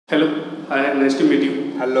Hello, hi, nice to meet you.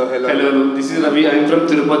 Hello. This is Ravi. I am from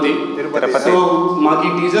Tirupati. So, మాకు ఈ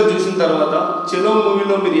teaser చూసిన తర్వాత చెలో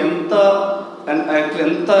మూవీలో మీరు ఎంత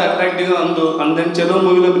అట్రాక్టివ్గా ఉందో అండ్ దెన్ చెలో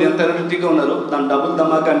మూవీలో మీరు ఎంత ఎనర్జెటిక్గా ఉన్నారో దాని డబుల్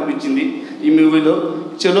ధమాకా అనిపించింది ఈ మూవీలో.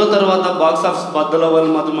 చెలో తర్వాత బాక్స్ ఆఫీస్ బద్దలు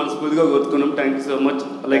అవ్వాలని మాత్రం మనస్ఫూర్తిగా కోరుతున్నాం. Thank you so much.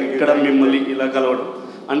 Like ఇక్కడ మిమ్మల్ని ఇలా కలవడం.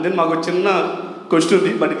 అండ్ దెన్ మాకు చిన్న క్వశ్చన్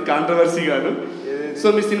ఉంది, బట్ ఇది కాంట్రవర్సీ కాదు. సో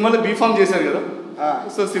మీ సినిమాలో బీఫామ్ చేశారు కదా,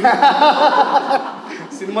 సో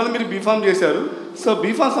సినిమాలో మీరు బీఫామ్ చేశారు. సో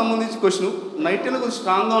బీఫామ్ సంబంధించి క్వశ్చన్, నైట్ టైంలో కొంచెం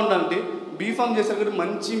స్ట్రాంగ్గా ఉండాలంటే బీఫామ్ చేశారు కదా,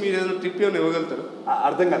 మంచి మీరు ఏదైనా ట్రిప్ ఏమైనా ఇవ్వగలుగుతారు?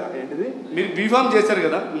 అర్థం కదా ఏంటిది? మీరు బీఫామ్ చేశారు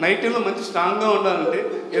కదా, నైట్ టైంలో మంచి స్ట్రాంగ్గా ఉండాలంటే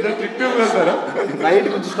ఏదైనా ట్రిప్ ఇవ్వగలుగుతారా? నైట్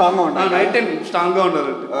కొంచెం స్ట్రాంగ్గా ఉండాలి. నైట్ టైం స్ట్రాంగ్గా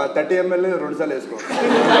ఉండాలంటే 30 ml 2 సార్లు వేసుకో.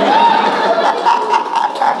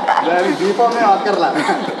 బీఫామే ఆకర్లా.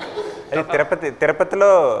 తిరుపతిలో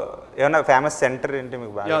ఏమన్నా ఫేమస్ సెంటర్ ఏంటి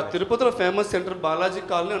మీకు బాగా? తిరుపతిలో ఫేమస్ సెంటర్ బాలాజీ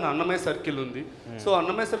కాలనీ అని అన్నమయ్య సర్కిల్ ఉంది. సో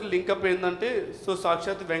అన్నమయ్య సర్కిల్ లింకప్ ఏంటంటే, సో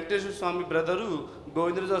సాక్షాత్ వెంకటేశ్వర స్వామి బ్రదరు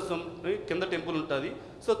గోవిందరాజ స్వామి కింద టెంపుల్ ఉంటుంది.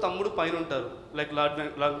 సో తమ్ముడు పైన ఉంటారు, లైక్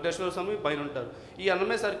వెంకటేశ్వర స్వామి పైన ఉంటారు. ఈ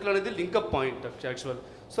అన్నమయ్య సర్కిల్ అనేది లింకప్ పాయింట్ యాక్చువల్.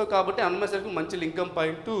 సో కాబట్టి అన్నమయ్య సర్కిల్ మంచి లింకప్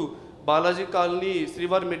పాయింట్ బాలాజీ కాలనీ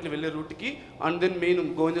శ్రీవారి మెట్లు వెళ్ళే రూట్కి, అండ్ దెన్ మెయిన్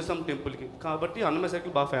గోవిందస్వామి టెంపుల్కి. కాబట్టి అన్నమయ్య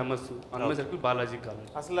సర్కిల్ బాగా famous. Annamayya circle Balaji colony.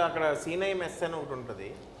 అసలు అక్కడ సీనై మెస్ అని ఒకటి ఉంటుంది,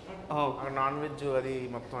 నాన్ వెజ్ అది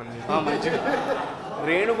మొత్తం అన్ని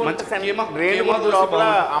రేణుగుంట లోపల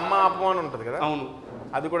అమ్మ ఆపం అని ఉంటుంది కదా. అవును,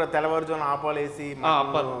 అది కూడా తెల్లవారుజామున ఆపాలు వేసి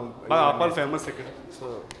ఆపాలు ఫేమస్ ఇక్కడ. సో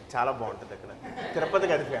చాలా బాగుంటుంది అక్కడ.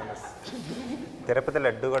 తిరుపతికి అది ఫేమస్. తిరుపతి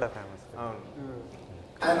లడ్డు కూడా ఫేమస్. అవును,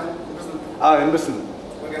 వినిపిస్తుంది.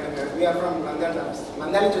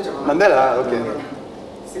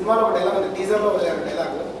 సినిమాలో ఒక డైలాగ్ ఉంది, టీజర్లో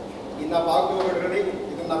డైలాగ్, ఇది నా బాగుపడి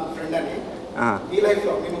ఇది నా ఫ్రెండ్ అని. మీ లైఫ్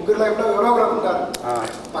లో, మీ ముగ్గురు లైఫ్ లో ఎవరో ఒకరు ఉంటారు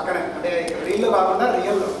పక్కనే, అంటే రీల్ లో కాకుండా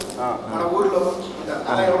రియల్ లో మన ఊర్లో ఉంటారు.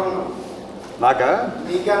 అలా ఎవరు నాకా?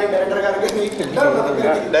 మీకు కానీ డైరెక్టర్ గారికి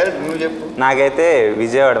డైరెక్ట్ నువ్వు చెప్పు. నాకైతే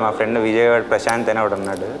విజయవాడ, మా ఫ్రెండ్ విజయవాడ ప్రశాంత్ అని ఒకడు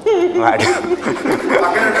ఉన్నాడు. వాడు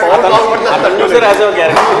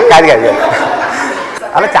కాదు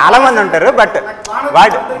అలా చాలా మంది ఉంటారు, బట్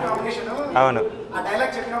వాడు అవును ఆ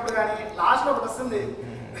డైలాగ్ చెప్పినప్పుడు కానీ లాస్ట్ లో ఒకటి వస్తుంది,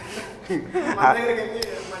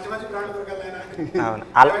 అవును.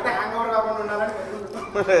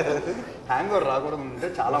 హ్యాంగ్ ఓవర్ రాకూడదు ఉంటే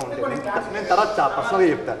చాలా ఉంటాయి. నేను తర్వాత పర్సనల్గా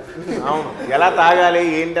చెప్తాను. అవును, ఎలా తాగాలి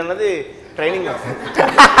ఏంటి అన్నది ట్రైనింగ్.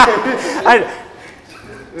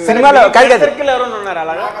 సినిమాలో సర్కిల్ ఎవరైనా ఉన్నారు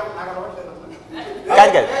అలాగా?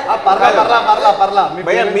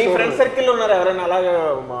 మీ ఫ్రెండ్ సర్కిల్ ఉన్నారు ఎవరైనా అలాగా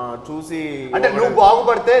చూసి? అంటే నువ్వు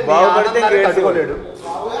బాగుపడితే తట్టుకోలేడు.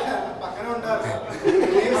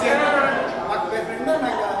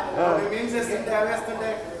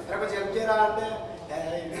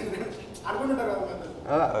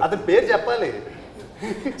 అతని పేరు చెప్పాలి.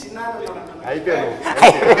 అయిపోయాను.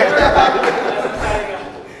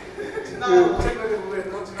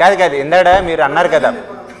 కాదు ఇందాడ మీరు అన్నారు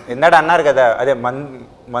కదా అదే ఐ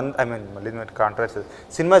మీన్ మళ్ళీ కాంట్రవర్సీ.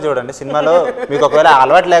 సినిమా చూడండి, సినిమాలో మీకు ఒకవేళ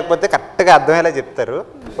అలవాటు లేకపోతే కరెక్ట్గా అర్థమయ్యేలా చెప్తారు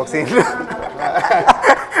ఒక సీన్.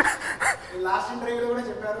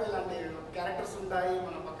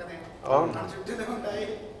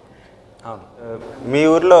 అవును. మీ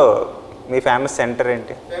ఊర్లో మీ ఫేమస్ సెంటర్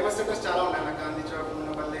ఏంటి?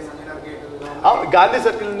 గాంధీ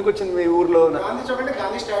సర్కిల్ ఎందుకు వచ్చింది మీ ఊర్లో? గాంధీ చౌక్ అంటే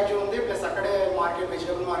గాంధీ స్టాచ్యూ ఉంది, ప్లస్ అక్కడే మార్కెట్,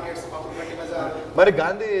 వెజిటబుల్ మార్కెట్స్, పప్పులపట్టి బజార్. మరి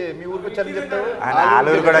గాంధీ మీ ఊరికి వచ్చారని చెప్తావు?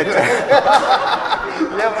 ఆలూరు కూడా వచ్చారు.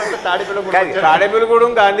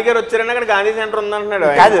 తాడేపల్లిగూడెం గాంధీ గారు వచ్చారని అక్కడ గాంధీ సెంటర్ ఉందంటున్నాడు.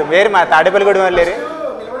 కాదు, వేరు మా తాడేపల్లిగూడెం వెళ్ళారు.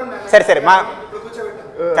 సరే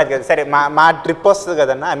కాదు సరే మా ట్రిప్ వస్తుంది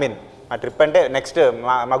కదన్నా. ఐ మీన్ మా ట్రిప్ అంటే నెక్స్ట్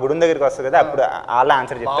మా గుడి దగ్గరికి వస్తుంది కదా, అప్పుడు వాళ్ళ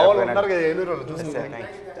ఆన్సర్ చెప్తారు.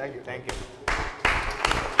 Thank you.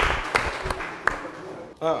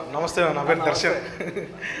 నమస్తే, నా పేరు దర్శన్.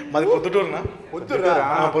 మాది పొద్దుటూరునా?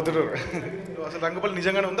 పొద్దుటూరు. అసలు రంగబలి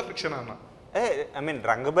నిజంగానే ఉందా ఫిక్షన్ అన్న? ఐ మీన్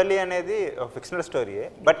రంగబలి అనేది ఫిక్షనల్ స్టోరీయే,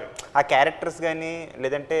 బట్ ఆ క్యారెక్టర్స్ కానీ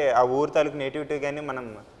లేదంటే ఆ ఊరు తాలూకు నేటివిటీ కానీ మనం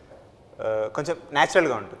కొంచెం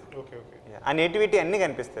న్యాచురల్గా ఉంటుంది. ఓకే. ఆ నేటివిటీ అన్నీ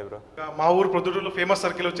కనిపిస్తాయి బ్రో. మా ఊరు పొద్దుటూరులో ఫేమస్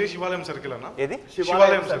సర్కిల్ వచ్చి శివాలయం సర్కిల్ అన్న. ఏది?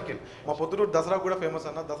 శివాలయం సర్కిల్. మా పొద్దుటూరు దసరా కూడా ఫేమస్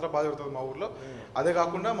అన్న. దసరా బాగా జరుగుతుంది మా ఊర్లో. అదే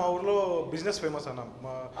కాకుండా మా ఊర్లో బిజినెస్ ఫేమస్ అన్న.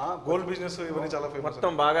 మా గోల్డ్ బిజినెస్ ఇవన్నీ చాలా ఫేమస్.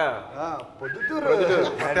 మొత్తం బాగా పొద్దుటూరు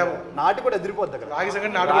నాటి కూడా ఎదిరిపోద్ది అక్కడ. రాగి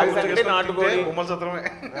సంగటి, నాటుకోడి, బొమ్మల సత్రమే.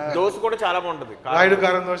 దోశ కూడా చాలా బాగుంటుంది. నాయుడు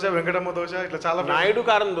కారం దోశ, వెంకటమ్మ దోశ, ఇట్లా చాలా. నాయుడు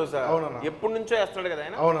కారం దోశ అవునన్నా, ఎప్పటి నుంచో వేస్తున్నాడు కదా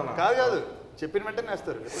ఆయన. అవునన్నా. కాదు చెప్పిన వెంటనే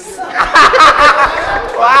వేస్తారు.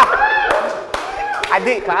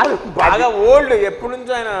 అది కాదు, బాగా ఓల్డ్, ఎప్పటి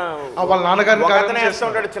నుంచో ఆయన వాళ్ళ నాన్నగారిని వేస్తూ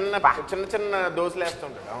ఉంటాడు. చిన్న చిన్న దోశలు వేస్తూ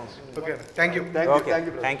ఉంటాడు. Okay, thank you.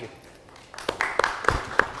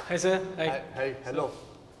 Hi sir. Hi. Hi. Hello.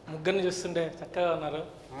 ముగ్గురిని చూస్తుంటే చక్కగా ఉన్నారు.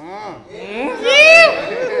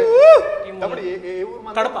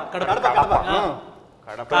 కడప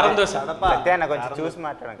కారం దోశ. కొంచెం చూసి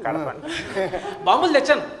మాట్లాడండి. కడప బాంబులు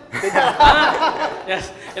తెచ్చాను.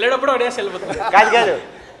 వెళ్ళేటప్పుడు ఒకటేసి వెళ్ళిపోతాను. కాదు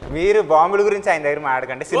మీరు బాంబుల గురించి ఆయన దగ్గర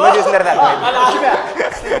మాట్లాడకండి. సినిమా చూసిన తర్వాత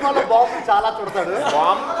సినిమాలో బాంబులు చాలా చూడతాడు.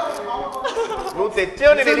 నువ్వు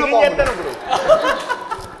తెచ్చావు, నేను చేస్తాను ఇప్పుడు.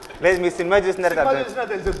 లేదు మీ సినిమా చూసిన తర్వాత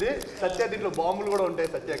తెలుసుద్ది. సత్య దీంట్లో బాంబులు కూడా ఉంటాయి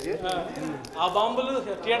సత్యకి. ఆ బాంబులు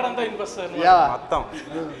థియేటర్ అంతా వినిపిస్తారు మొత్తం.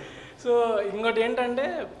 సో ఇంకోటి ఏంటంటే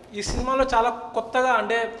ఈ సినిమాలో చాలా కొత్తగా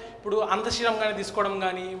అంటే ఇప్పుడు అంతశీలం కానీ తీసుకోవడం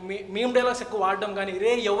కానీ మీమ్ డైలాగ్స్ ఎక్కువ వాడడం కానీ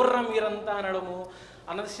రే ఎవర్రా మీరంతా అనడము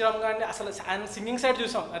అనంతశీలం కానీ అసలు ఆయన సింగింగ్ సైడ్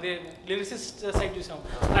చూసాం, అదే లిరిసిస్ట్ సైడ్ చూసాం,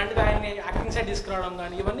 అలాంటిది ఆయన యాక్టింగ్ సైడ్ తీసుకురావడం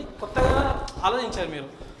కానీ ఇవన్నీ కొత్తగా ఆలోచించారు మీరు.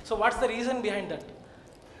 So what's the reason behind that?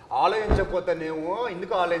 ఆలోచించకపోతేనేమో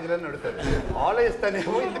ఎందుకు ఆలోచించాలని అడుగుతారు,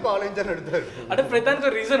 ఆలోచిస్తానేమో ఎందుకు ఆలోచించాలని అడుగుతారు. అంటే ప్రతిదానికి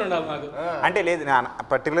రీజన్ ఉండాలి మాకు. అంటే లేదు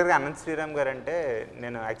పర్టికులర్గా అనంత్ శ్రీరామ్ గారు అంటే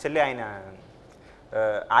నేను యాక్చువల్లీ ఆయన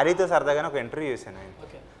ఆలీతో సరదాగానే ఒక ఇంటర్వ్యూ చేశాను ఆయన.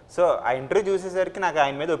 సో ఆ ఇంటర్వ్యూ చూసేసరికి నాకు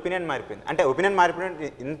ఆయన మీద ఒపీనియన్ మారిపోయింది. అంటే ఒపీనియన్ మారిపోయిన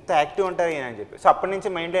ఇంత యాక్టివ్ ఉంటారు ఈయన అని చెప్పి. సో అప్పటి నుంచి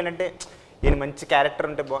మైండ్ ఏంటంటే ఈయన మంచి క్యారెక్టర్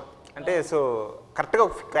ఉంటే అంటే సో కరెక్ట్గా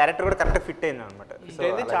క్యారెక్టర్ కూడా కరెక్ట్గా ఫిట్ అయింది అనమాట. సో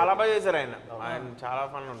చాలా బాగా చేశారు ఆయన. ఆయన చాలా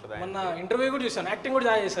ఫన్ ఉంటుంది. మొన్న ఇంటర్వ్యూ కూడా చూసాను, యాక్టింగ్ కూడా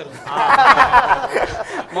చాలా చేశారు.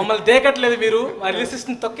 మమ్మల్ని దేకట్లేదు మీరు, మా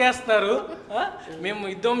రిలీసిస్ట్ని తొక్కేస్తున్నారు, మేము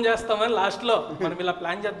యుద్ధం చేస్తామని లాస్ట్లో మనం ఇలా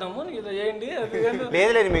ప్లాన్ చేద్దాము ఇలా చేయండి.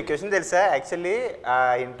 లేదు లేదు మీకు క్వశ్చన్ తెలుసా? యాక్చువల్లీ ఆ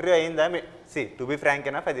ఇంటర్వ్యూ అయిందా టు బి ఫ్రాంక్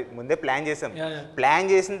ఎనఫ్ అది ముందే ప్లాన్ చేసాం. ప్లాన్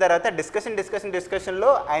చేసిన తర్వాత డిస్కషన్లో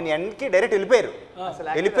ఆయన ఎండ్కి డైరెక్ట్ వెళ్ళిపోయారు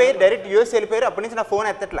డైరెక్ట్ యూఎస్ వెళ్ళిపోయారు. అప్పటి నుంచి నా ఫోన్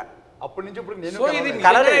ఎత్తట్లా. అప్పటి నుంచి ఇప్పుడు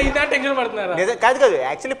టెన్షన్ పడుతున్నారు. కాదు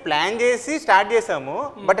యాక్చువల్లీ ప్లాన్ చేసి స్టార్ట్ చేసాము.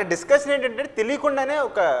 బట్ డిస్కషన్ ఏంటంటే తెలియకుండానే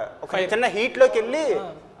ఒక చిన్న హీట్లోకి వెళ్ళి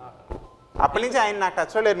అప్పటి నుంచి ఆయన నాకు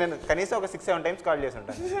టచ్లో లేరు. నేను కనీసం ఒక 6-7 టైమ్స్ కాల్ చేసి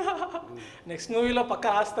ఉంటాను. నెక్స్ట్ మూవీలో పక్క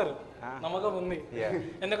రాస్తారు నమ్మకం ఉంది.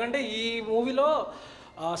 ఎందుకంటే ఈ మూవీలో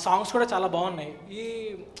సాంగ్స్ కూడా చాలా బాగున్నాయి. ఈ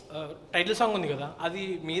టైటిల్ సాంగ్ ఉంది కదా, అది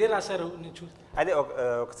మీరే రాశారు. నేను అదే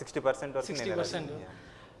ఒక 60%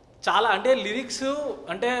 చాలా అంటే లిరిక్స్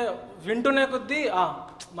అంటే వింటూనే కొద్దీ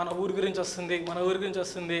మన ఊరి గురించి వస్తుంది.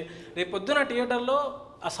 రేపు పొద్దున థియేటర్లో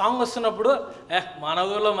ఆ సాంగ్ వస్తున్నప్పుడు మన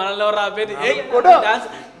ఊర్లో మనల్ని ఎవరు ఆపేది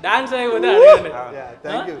డాన్స్ అయిపోతే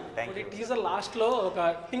అడగండి. టీజర్ లాస్ట్లో ఒక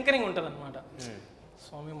టింకరింగ్ ఉంటుంది అనమాట.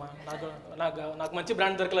 స్వామి నాకు మంచి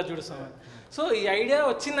బ్రాండ్ దొరకలా చూడు స్వామి. సో ఈ ఐడియా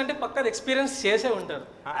వచ్చిందంటే పక్కన ఎక్స్పీరియన్స్ చేసే ఉంటారు.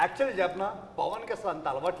 యాక్చువల్లీ చెప్పనా, పవన్ కి అసలు అంత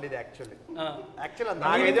అలవాట్లేదు. యాక్చువల్లీ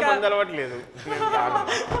నాకైతే మంది అలవాట్లేదు.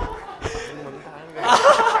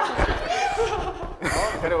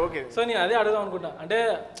 సో నేను అదే అడుగుదాం అనుకుంటా. అంటే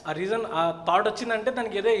ఆ రీజన్ ఆ థాట్ వచ్చిందంటే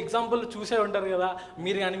దానికి ఏదో ఎగ్జాంపుల్ చూసే ఉంటారు కదా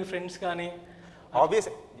మీరు కానీ మీ ఫ్రెండ్స్ కానీ. ఆబ్వియస్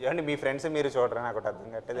ఏమండి మీ ఫ్రెండ్స్ మీరు చూడరా నాకు అర్థం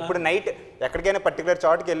కట్టలేదు. ఇప్పుడు నైట్ ఎక్కడికైనా పర్టికులర్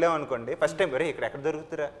చోటుకి వెళ్ళాం అనుకోండి, ఫస్ట్ టైం ఎక్కడ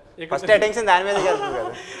దొరుకుతురా ఫస్ట్ అటెన్షన్ దాని మీద వెళ్తుంది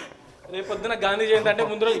కదా. రేపు పొద్దున గాంధీ జయంతి అంటే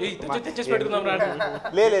ముందు తెచ్చేసి పెట్టుకుందాం రా.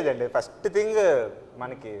 లేదండి ఫస్ట్ థింగ్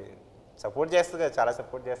మనకి సపోర్ట్ చేస్తుంది కదా, చాలా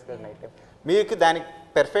సపోర్ట్ చేస్తుంది కదా నైట్ టైం. మీకు దానికి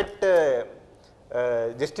పెర్ఫెక్ట్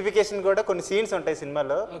జస్టిఫికేషన్ కూడా కొన్ని సీన్స్ ఉంటాయి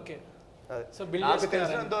సినిమాలో. ఓకే. సో నాకు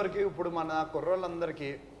తెలిసినంతవరకు ఇప్పుడు మన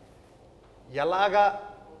కుర్రోళ్ళందరికీ ఎలాగా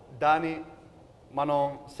దాని మనం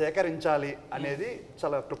సేకరించాలి అనేది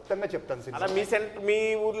చాలా క్లుప్తంగా చెప్తాను. అలా మీ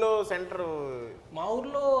ఊర్లో సెంటర్? మా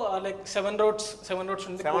ఊర్లో లైక్ 7 roads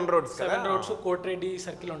ఉంది. 7 roads కోటిరెడ్డి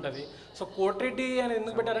సర్కిల్ ఉంటుంది. సో కోటిరెడ్డి అని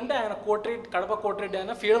ఎందుకు పెట్టారంటే ఆయన కడప కోటిరెడ్డి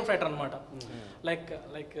ఆయన ఫ్రీడమ్ ఫైటర్ అనమాట. లైక్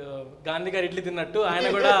గాంధీ గారు ఇడ్లీ తిన్నట్టు ఆయన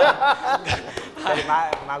కూడా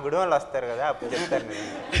మా గుడి వాళ్ళు వస్తారు కదా అప్పుడు చెప్తారు.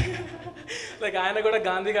 లైక్ ఆయన కూడా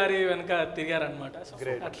గాంధీ గారి వెనక తిరిగారనమాట.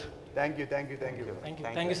 Thank you.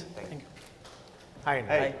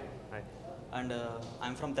 And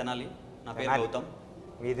I'm from Tenali. నా పేరు గౌతమ్.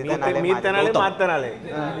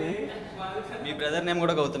 మీ బ్రదర్ నేమ్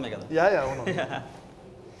కూడా గౌతమే కదా?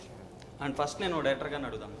 అండ్ ఫస్ట్ నేను డైరెక్టర్గానే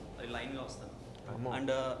అడుగుతాను, లైన్గా వస్తాను.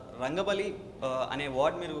 అండ్ రంగబలి అనే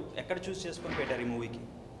వర్డ్ మీరు ఎక్కడ చూస్ చేసుకొని పెట్టారు ఈ మూవీకి?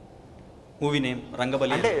 మూవీ నేమ్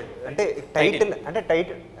రంగబలి అంటే టైటిల్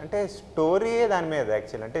అంటే స్టోరీ దాని మీద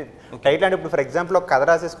యాక్చువల్ అంటే టైటిల్ అంటే ఇప్పుడు ఫర్ ఎగ్జాంపుల్ ఒక కథ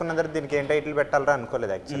రాసేసుకున్న తర్వాత దీనికి ఏం టైటిల్ పెట్టాలరా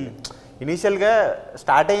అనుకోలేదు యాక్చువల్లీ. ఇనీషియల్గా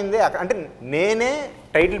స్టార్ట్ అయింది అంటే నేనే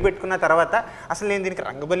టైటిల్ పెట్టుకున్న తర్వాత అసలు నేను దీనికి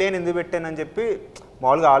రంగబలి అని ఎందుకు పెట్టానని చెప్పి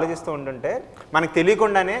మామూలుగా ఆలోచిస్తూ ఉంటుంటే మనకు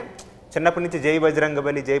తెలియకుండానే చిన్నప్పటి నుంచి జై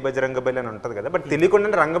బజరంగబలి అని ఉంటుంది కదా, బట్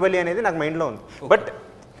తెలియకుండానే రంగబలి అనేది నాకు మైండ్లో ఉంది. బట్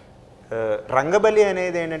రంగబలి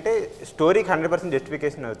అనేది ఏంటంటే స్టోరీకి 100%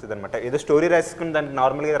 జస్టిఫికేషన్ అవుతుంది అనమాట. ఏదో స్టోరీ రాసుకుని దానికి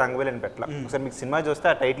నార్మల్గా రంగబలి అని పెట్టాలి. ఒకసారి మీకు సినిమా చూస్తే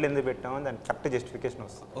ఆ టైటిల్ ఎందుకు పెట్టామో దానికి కరెక్ట్ జస్టిఫికేషన్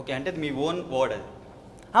వస్తుంది. ఓకే, అంటే మీ ఓన్ వర్డ్ అది?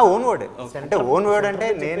 ఓన్ వర్డ్ అంటే ఓన్ వర్డ్ అంటే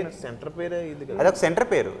నేను సెంటర్ పేరే ఇది కదా. అదొక సెంటర్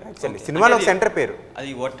పేరు యాక్చువల్లీ సినిమాలో ఒక సెంటర్ పేరు. అది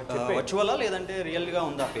వర్చువలా లేదంటే రియల్గా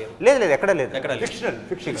ఉందా పేరు? లేదు ఎక్కడ లేదు.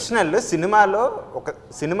 ఫిక్షనల్ సినిమాలో ఒక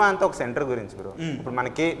సినిమా అంతా ఒక సెంటర్ గురించి బ్రో. ఇప్పుడు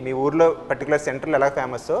మనకి మీ ఊర్లో పర్టికులర్ సెంటర్లు ఎలా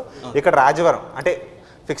ఫేమస్ ఇక్కడ రాజవరం అంటే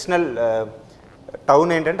ఫిక్షనల్ టౌన్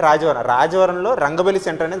ఏంటంటే రాజవరంలో రంగబలి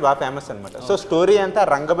సెంటర్ అనేది బాగా ఫేమస్ అనమాట. సో స్టోరీ అంతా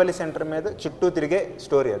రంగబలి సెంటర్ మీద చుట్టూ తిరిగే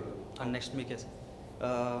స్టోరీ అది. అండ్ నెక్స్ట్ మీకే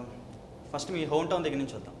ఫస్ట్ మీ హోమ్ టౌన్ దగ్గర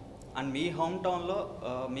నుంచి వద్దాం. అండ్ మీ హోమ్ టౌన్లో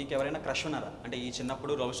మీకు ఎవరైనా క్రష్ ఉన్నారా? అంటే ఈ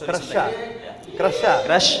చిన్నప్పుడు లవ్ స్టోరీస్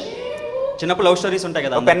క్రష్ చిన్నప్పుడు లవ్ స్టోరీస్ ఉంటాయి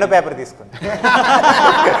కదా. పెన్ను పేపర్ తీసుకుని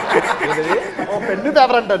పెన్ను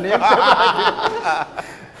పేపర్ అంటాను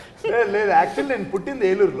లేదు. యాక్చువల్లీ నేను పుట్టింది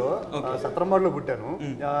ఏలూరులో, సత్రమాడులో పుట్టాను.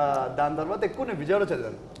 దాని తర్వాత ఎక్కువ నేను విజయవాడలో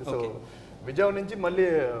చదివాను. సో విజయవాడ నుంచి మళ్ళీ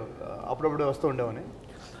అప్పుడప్పుడు వస్తూ ఉండేవని.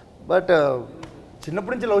 బట్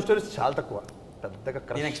చిన్నప్పటి నుంచి లవ్ స్టోరీస్ చాలా తక్కువ. పెద్దగా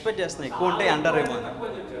నేను ఎక్స్పెక్ట్ చేస్తాను ఎక్కువ ఉంటాయి అంటారేమో.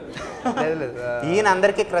 లేదు ఈయన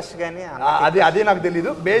అందరికీ క్రష్ కానీ అది నాకు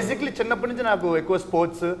తెలీదు. బేసిక్లీ చిన్నప్పటి నుంచి నాకు ఎక్కువ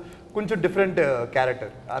స్పోర్ట్స్, కొంచెం డిఫరెంట్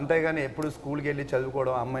క్యారెక్టర్, అంతేగాని ఎప్పుడు స్కూల్కి వెళ్ళి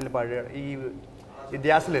చదువుకోవడం, అమ్మాయిని పాడేయడం ఇది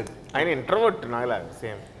ధ్యాస లేదు. ఆయన ఇంట్రోవర్ట్ నాగలాగా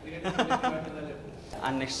సేమ్.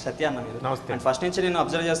 అండ్ నెక్స్ట్ సత్య అన్న మీరు. నమస్తే. ఫస్ట్ నుంచి నేను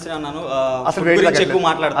అబ్జర్వ్ చేస్తూనే ఉన్నాను అసలు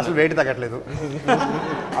వెయిట్ తగ్గట్లేదు.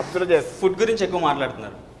 అబ్జర్వ్ చేస్తే ఫుడ్ గురించి ఎక్కువ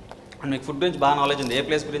మాట్లాడుతున్నారు. అండ్ మీకు ఫుడ్ గురించి బాగా నాలెడ్జ్ ఉంది. ఏ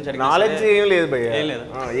ప్లేస్ గురించి నాలెడ్జ్ ఏం లేదు భయ్య. ఏం లేదు.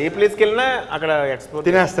 ఏ ప్లేస్కి వెళ్ళినా అక్కడ ఎక్స్ప్లోర్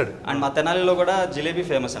తినేస్తాడు. అండ్ మా తెనాలిలో కూడా జిలేబీ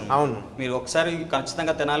ఫేమస్ అన్న. అవును. మీరు ఒకసారి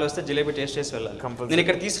ఖచ్చితంగా తెనాలి వస్తే జిలేబీ టేస్ట్ చేసి వెళ్ళాలి. నేను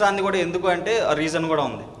ఇక్కడ తీసుకురాంది కూడా ఎందుకు అంటే రీజన్ కూడా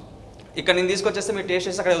ఉంది. ఇక్కడ నేను తీసుకొచ్చేస్తే మీరు టేస్ట్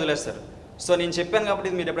చేసి అక్కడ వదిలేస్తారు. సో నేను చెప్పాను కాబట్టి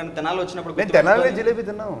మీరు ఎప్పుడైనా తెనాలి వచ్చినప్పుడు తెనాలి జిలేబీ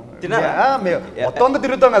తిన్నాం. మొత్తం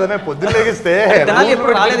తిరుగుతాం కదా మేము పొద్దున్న లేగిస్తే. తెనాలి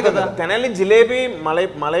ఎప్పుడు రాలేదు కదా. తెనాలి జిలేబీ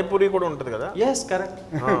మలైపూరి కూడా ఉంటుంది కదా. Yes correct.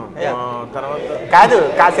 తర్వాత కాదు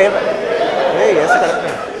కాసేపు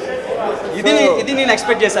ఇది నేను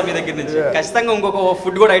ఎక్స్పెక్ట్ చేశాను మీ దగ్గర నుంచి. ఖచ్చితంగా ఇంకొక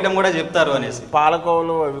ఫుడ్ కూడా ఐటమ్ కూడా చెప్తారు అనేసి.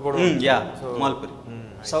 పాలకోవలు అవి కూడా. యా మాల్పూరి.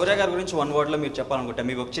 శౌర్య గారి గురించి వన్ వర్డ్ లో మీరు చెప్పాలనుకుంటా.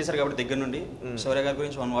 మీకు వచ్చేసారు కాబట్టి దగ్గర నుండి శౌర్య గారి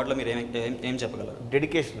గురించి వన్ వర్డ్ లో మీరు ఏం చెప్పగలరు?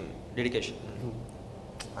 డెడికేషన్.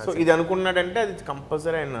 సో ఇది అనుకున్నాడంటే అది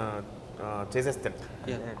కంపల్సరీ ఆయన చేసేస్తాడు.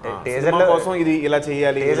 టీజర్ కోసం ఇది ఇలా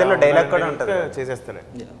చేయాలి, టీజర్లో డైలాగ్ కూడా ఉంటుంది, చేసేస్తాడు.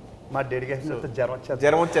 మా డెడికేషన్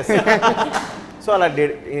జ్వరం వచ్చేస్తుంది. సో అలా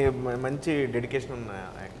మంచి డెడికేషన్ ఉన్న.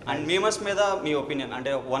 అండ్ మీమర్స్ మీద మీ ఒపీనియన్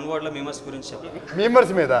అంటే వన్ వర్డ్ లో మీమర్స్ గురించి చెప్పాలి.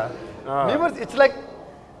 మీమర్స్ ఇట్స్ లైక్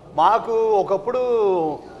మాకు ఒకప్పుడు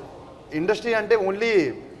ఇండస్ట్రీ అంటే ఓన్లీ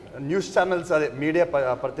న్యూస్ ఛానల్స్, అదే మీడియా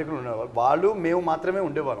పత్రికలు ఉండేవాళ్ళు, వాళ్ళు మేము మాత్రమే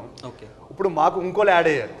ఉండేవాళ్ళం. ఓకే. ఇప్పుడు మాకు ఇంకోళ్ళు యాడ్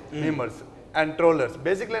అయ్యారు, మీమర్స్ అండ్ ట్రోలర్స్.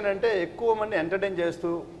 బేసిక్లీ ఏంటంటే ఎక్కువ మంది ఎంటర్టైన్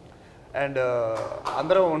చేస్తూ అండ్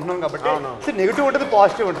అందరం ఉంటున్నాం కాబట్టి నెగిటివ్ ఉంటుంది,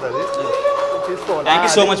 పాజిటివ్ ఉంటుంది. అది తీసుకోవాలి. Thank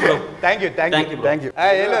you so much bro. Thank you.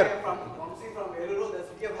 Eluru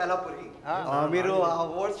మీరు ఆ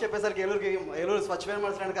వర్డ్స్ చెప్పేసరికి ఏలూరు స్వచ్ఛమైన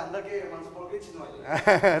మనసు అందరికీ మనసు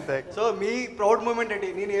పొలిచింది. సో మీ ప్రౌడ్ మూమెంట్ ఏంటి?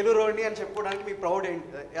 నేను ఏలూరు అని చెప్పుకోవడానికి మీ ప్రౌడ్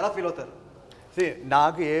ఏంటి, ఎలా ఫీల్ అవుతారు?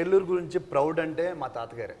 నాకు ఏలూరు గురించి ప్రౌడ్ అంటే మా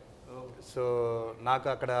తాతగారే. సో నాకు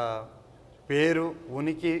అక్కడ పేరు,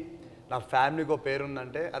 ఉనికి, నా ఫ్యామిలీకి ఒక పేరు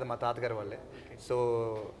ఉందంటే అది మా తాతగారి వల్లే. సో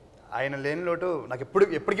ఆయన లేని లోటు నాకు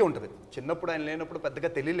ఎప్పటికీ ఉంటుంది. చిన్నప్పుడు ఆయన లేనప్పుడు పెద్దగా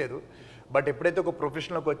తెలియలేదు. బట్ ఎప్పుడైతే ఒక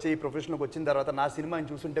ప్రొఫెషన్లోకి వచ్చి ఈ ప్రొఫెషన్లోకి వచ్చిన తర్వాత నా సినిమా ఆయన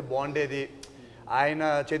చూస్తుంటే బాగుండేది. ఆయన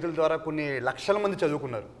చేతుల ద్వారా కొన్ని లక్షల మంది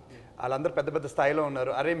చదువుకున్నారు, వాళ్ళందరూ పెద్ద పెద్ద స్థాయిలో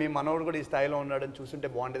ఉన్నారు. అరే మీ మనోడు కూడా ఈ స్థాయిలో ఉన్నాడని చూస్తుంటే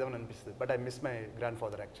బాగుండేదని అనిపిస్తుంది. But I miss my grand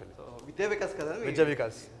father actually. విద్యా వికాస్ కదా? విద్యా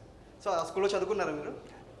వికాస్. సో ఆ స్కూల్లో చదువుకున్నారా మీరు?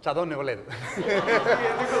 చదవనివ్వలేదు.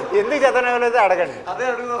 ఎందుకు చదవనివ్వలేదు అడగండి. అదే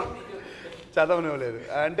అడుగుదాం. చదవనివ్వలేదు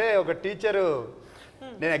అంటే ఒక టీచరు,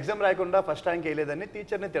 నేను ఎగ్జామ్ రాయకుండా ఫస్ట్ ర్యాంక్ వేయలేదని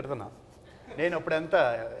టీచర్ని తిడుతున్నా. నేను అప్పుడంతా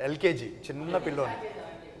ఎల్కేజీ చిన్న పిల్లోని.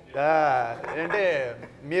 అంటే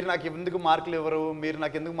మీరు నాకు ఎందుకు మార్కులు ఇవ్వరు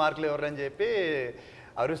అని చెప్పి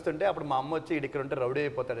అరుస్తుంటే అప్పుడు మా అమ్మ వచ్చి ఇక్కడ ఉంటే రౌడీ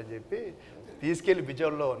అయిపోతాడని చెప్పి తీసుకెళ్ళి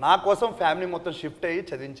విజయవాడలో నా కోసం ఫ్యామిలీ మొత్తం షిఫ్ట్ అయ్యి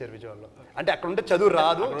చదివించారు విజయవాడలో. అంటే అక్కడ ఉంటే చదువు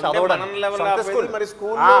రాదు, చదవడానికి మళ్ళీ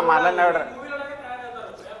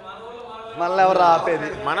ఎవరు ఆపేది?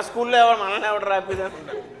 మన స్కూల్లో మనల్ని ఎవరు ఆపేది?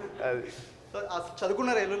 అది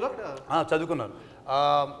చదువుకున్నారు ఏలూరులో? చదువుకున్నాను.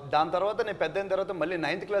 దాని తర్వాత నేను పెద్ద అయిన తర్వాత మళ్ళీ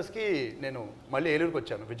 9th క్లాస్కి నేను మళ్ళీ ఏలూరుకి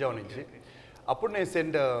వచ్చాను విజయవాడ నుంచి. అప్పుడు నేను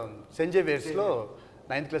సెయింట్ జేవియర్స్లో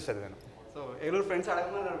 9th క్లాస్ చదివాను. సో ఏలూరు ఫ్రెండ్స్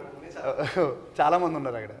చాలా మంది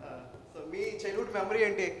ఉన్నారు అక్కడ. సో మీ చైల్డ్హుడ్ మెమరీ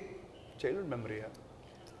ఏంటి? చైల్డ్హుడ్ మెమరీయా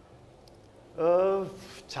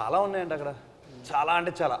చాలా ఉన్నాయండి అక్కడ. చాలా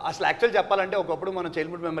అంటే చాలా. అసలు యాక్చువల్ చెప్పాలంటే ఒకప్పుడు మన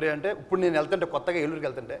చైల్డ్హుడ్ మెమరీ అంటే ఇప్పుడు నేను వెళ్తుంటే కొత్తగా ఏలూరుకి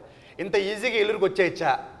వెళ్తుంటే ఇంత ఈజీగా ఏలూరుకి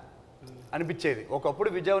వచ్చేయచ్చా అనిపించేది. ఒకప్పుడు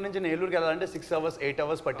విజయవాడ నుంచి నేను ఏలూరుకి వెళ్ళాలంటే 6 hours 8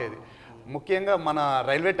 hours పట్టేది. ముఖ్యంగా మన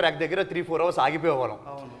రైల్వే ట్రాక్ దగ్గర 3-4 hours ఆగిపోయేవాళ్ళం.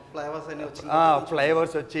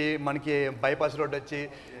 ఫ్లైఓవర్స్ వచ్చి మనకి బైపాస్ రోడ్ వచ్చి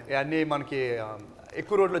అన్నీ మనకి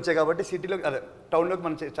ఎక్కువ రోడ్లు వచ్చాయి కాబట్టి సిటీలో అదే టౌన్లోకి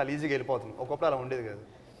మనం చాలా ఈజీగా వెళ్ళిపోతుంది. ఒకప్పుడు అలా ఉండేది కదా.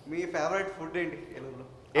 మీ ఫేవరెట్ ఫుడ్ ఏంటి ఏలూరులో?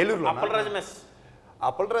 ఏలూరులో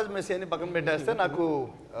అప్పలరాజు మెస్ అని పక్కన పెట్టేస్తే నాకు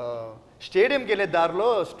స్టేడియంకి వెళ్ళే దారిలో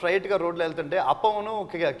స్ట్రైట్గా రోడ్లో వెళ్తుంటే అప్పమును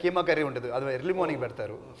కీమా కర్రీ ఉంటుంది, అది ఎర్లీ మార్నింగ్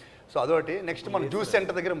పెడతారు. సో అదొకటి. నెక్స్ట్ మన జ్యూస్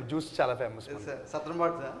సెంటర్ దగ్గర జ్యూస్ చాలా ఫేమస్.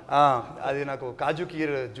 అది నాకు కాజు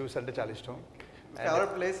కీర్ జ్యూస్ అంటే చాలా ఇష్టం.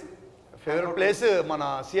 ఫేవరెట్ ప్లేస్ మన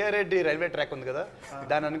సిఆర్ రెడ్డి రైల్వే ట్రాక్ ఉంది కదా,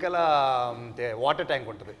 దాని వెనకాల వాటర్ ట్యాంక్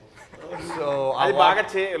ఉంటుంది. సో అది బాగా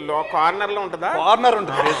కార్నర్ లో ఉంటుందా? కార్నర్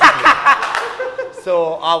ఉంటుంది. సో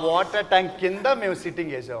ఆ వాటర్ ట్యాంక్ కింద మేము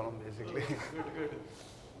సిట్టింగ్ వేసేవాళ్ళం బేసిక్లీ.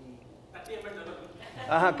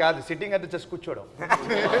 కాదు, సిట్టింగ్ అంటే జస్ట్ కూర్చోవడం.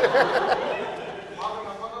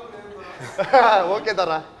 ఓకే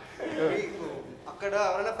తరా. అక్కడ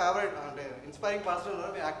ఎవరైనా ఫేవరెట్ అంటే ఇన్స్పైరింగ్ పర్సన్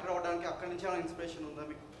ఉన్నారా? మీ యాక్టర్ అవ్వడానికి అక్కడి నుంచి ఏమైనా ఇన్స్పిరేషన్ ఉందా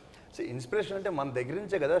మీకు? సో ఇన్స్పిరేషన్ అంటే మన దగ్గర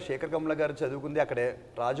నుంచే కదా. శేఖర్ కమల గారు చదువుకుంది అక్కడే,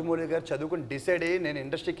 రాజమౌళి గారు చదువుకుని డిసైడ్ అయ్యి నేను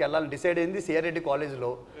ఇండస్ట్రీకి వెళ్ళాలని డిసైడ్ అయింది సిఆర్ రెడ్డి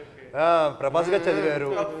కాలేజ్లో. ప్రభాస్ గారు చదివారు.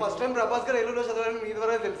 ఫస్ట్ టైం ప్రభాస్ గారు ఏలూరులో చదివారని మీ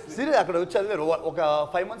ద్వారా తెలుసు. సరే, అక్కడ వచ్చి చదివారు ఒక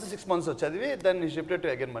 5 months 6 months చదివి దాన్ని షిఫ్టెడ్ టు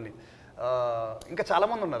అగైన్ మనీ. ఇంకా చాలా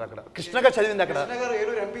మంది ఉన్నారు అక్కడ. కృష్ణ గారు చదివింది అక్కడ.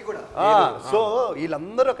 సో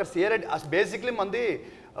వీళ్ళందరూ అక్కడ సిఆర్ రెడ్డి బేసిక్లీ మంది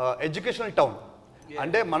ఎడ్యుకేషనల్ టౌన్.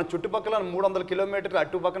 అంటే మన చుట్టుపక్కల 300 kilometers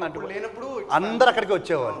అటు పక్కన అటు లేనప్పుడు అందరు అక్కడికి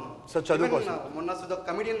వచ్చేవాళ్ళు. సో చదువు కోసం. మొన్న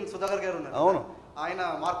కమిడియన్ సుధాకర్ గారు ఉన్నారు. అవును, ఆయన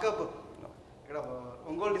మార్కప్ ఇక్కడ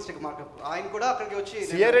ఒంగోలు డిస్ట్రిక్ట్ మార్కప్. ఆయన కూడా అక్కడికి వచ్చి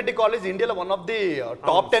సిఆర్ రెడ్డి కాలేజ్ ఇండియాలో one of the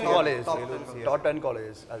top 10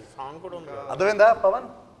 college. అర్థమైందా పవన్?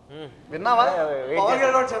 విన్నావా? పవన్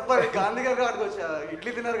గారు కూడా చెప్పారు. గాంధీ గారు అక్కడికి వచ్చి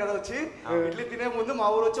ఇడ్లీ తిన్నారు కదా, వచ్చి ఇడ్లీ తినే ముందు మా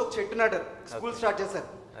ఊరు వచ్చి ఒక చెట్టు నాటారు. స్కూల్ స్టార్ట్ చేశారు,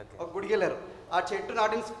 ఒక గుడికి వెళ్ళారు. ఆ చెట్టు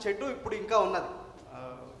నాటిన చెట్టు ఇప్పుడు ఇంకా ఉన్నది.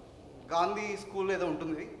 గాంధీ స్కూల్ ఏదో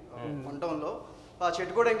ఉంటుంది వంటంలో, ఆ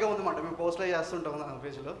చెట్టు కూడా ఇంకా ఉందన్నమాట. మేము పోస్ట్లో చేస్తుంటాం ఆ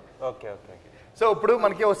పేజ్లో. Okay okay. సో ఇప్పుడు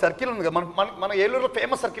మనకి ఒక సర్కిల్ ఉంది కదా, మన ఏలూరులో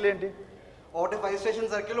ఫేమస్ సర్కిల్ ఏంటి? ఒకటి 5 station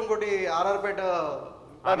సర్కిల్, ఇంకోటి ఆర్ఆర్పేట,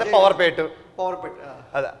 అదే పవర్పేట.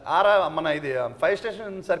 అదే మన ఇది 5 station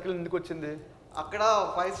సర్కిల్ ఎందుకు వచ్చింది? అక్కడ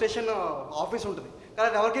 5 station ఆఫీస్ ఉంటుంది కానీ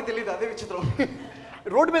ఎవరికి తెలియదు. అదే విచిత్రం.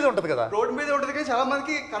 రోడ్డు మీద ఉంటుంది కదా. రోడ్డు మీద ఉంటుంది కానీ చాలా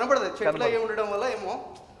మందికి కనపడదు. చెట్లు అయ్యి ఉండడం వల్ల ఏమో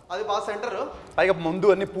అది బాగా సెంటర్. పైగా ముందు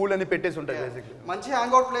అన్ని పూలు అన్ని పెట్టేసి ఉంటాయి. మంచి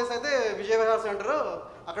హ్యాంగ్అవుట్ ప్లేస్ అయితే విజయవిహార్ సెంటర్.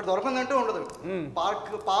 అక్కడ దొరకందంటూ ఉండదు.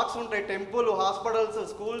 పార్క్స్ ఉంటాయి, టెంపుల్, హాస్పిటల్స్,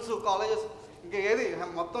 స్కూల్స్, కాలేజెస్, ఇంకా ఏది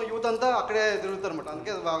మొత్తం యూత్ అంతా అక్కడే తిరుగుతారు అనమాట.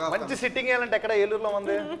 అందుకే బాగా మంచి సిట్టింగ్ వేయాలంటే ఎక్కడ ఏలూరులో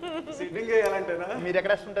ఉంది? సిట్టింగ్ వేయాలంటేనా? మీరు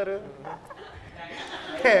ఎక్కడ వేస్తుంటారు?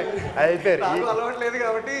 అయిపోయారు, అలవాటు లేదు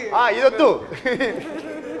కాబట్టి ఇదొద్దు.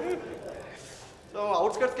 సో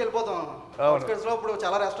అవుట్స్కట్స్కి వెళ్ళిపోతాం. అవుట్స్కట్స్ లో ఇప్పుడు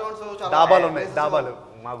చాలా రెస్టారెంట్స్, చాలా డాబాలు ఉన్నాయి. డాబాలు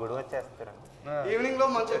మా గుడి వచ్చేస్తారు. ఈవినింగ్ లో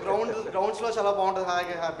మంచి గ్రౌండ్స్ లో చాలా బాగుంటుంది,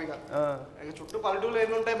 హ్యాపీగా. ఇంకా చుట్టూ పల్లెటూళ్ళు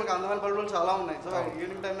ఏమి ఉంటాయి, మనకి అందమైన పల్లెటూళ్ళు చాలా ఉన్నాయి. సో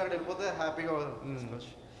ఈవినింగ్ టైంలో అక్కడ వెళ్ళిపోతే హ్యాపీగా.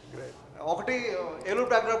 ఒకటి ఏలూరు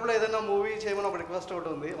బ్యాక్డ్రాప్ లో ఏదైనా మూవీ చేయమని ఒక రిక్వెస్ట్ ఒకటి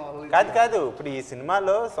ఉంది. కాదు ఇప్పుడు ఈ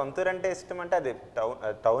సినిమాలో సొంతూరు అంటే ఇష్టం అంటే అది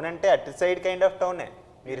టౌన్ అంటే అటు సైడ్ కైండ్ ఆఫ్ టౌనే.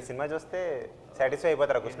 మీరు సినిమా చూస్తే సాటిస్ఫై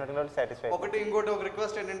అయిపోతారు, కూర్చున్నట్టు వాళ్ళు సాటిస్ఫై. ఒకటి ఇంకోటి ఒక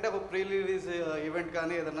రిక్వెస్ట్ ఏంటంటే ఒక ప్రీ రిలీజ్ ఈవెంట్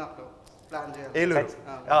కానీ ఏదైనా ప్లాన్ చేయాలి. ఏలూరు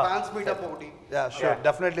ఫ్యాన్స్ మీటప్ ఒకటి.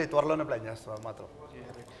 డెఫినెట్లీ త్వరలోనే ప్లాన్ చేస్తాం మాత్రం.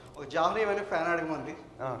 ఒక జాహ్నవి అని ఫ్యాన్ అడగమంది,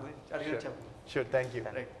 అడిగి చెప్పు. Sure, thank you.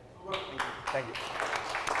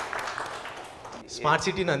 Smart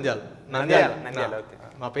city Nandyal.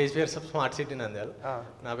 మా పేజ్ పేరు స్మార్ట్ సిటీ నంద్యాల.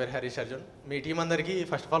 నా పేరు హరీష్ అర్జున్. మీ టీం అందరికి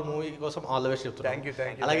ఫస్ట్ ఆఫ్ ఆల్ మూవీ కోసం ఆల్ ద బెస్ట్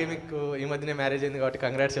చెప్తున్నాను. అలాగే మీకు ఈ మధ్యనే మ్యారేజ్ అయింది కాబట్టి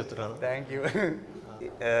కంగ్రాట్స్ చెప్తున్నాను. Thank you.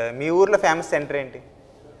 మీ ఊర్లో ఫేమస్ సెంటర్ ఏంటి?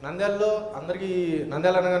 నంద్యాలలో అందరికి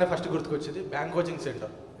నంద్యాల అనగానే first గుర్తుకొచ్చేది bank coaching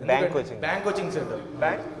centre. Bank coaching centre.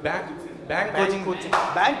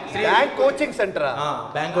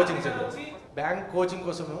 Bank coaching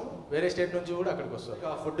కోసము వేరే స్టేట్ నుంచి కూడా అక్కడికి వస్తారు.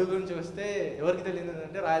 ఆ ఫుడ్ గురించి వస్తే ఎవరికి తెలియదు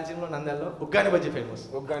అంటే రాయలసీమలో నంద్యాలలో ఉగ్గాని బజ్జీ ఫేమస్.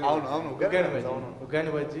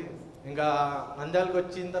 ఉగ్గాని బజ్జీ. ఇంకా నంద్యాలకు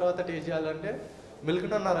వచ్చిన తర్వాత టేస్ట్ చేయాలంటే మిల్క్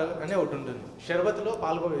నన్నర్ అనే ఒకటి ఉంటుంది. షర్బత్లో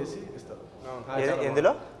పాల్గో వేసి ఇస్తారు.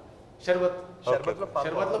 ఎందులో?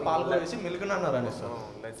 షర్బత్లో పాల్గో వేసి మిల్క్ నన్నర్ అని ఇస్తారు.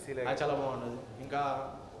 అది చాలా బాగుంటుంది. ఇంకా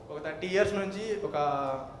ఒక 30 years నుంచి ఒక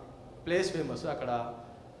ప్లేస్ ఫేమస్, అక్కడ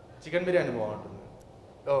చికెన్ బిర్యానీ బాగుంటుంది.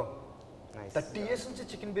 30 years నుంచి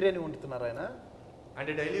చికెన్ బిర్యానీ వండుతున్నారు ఆయన?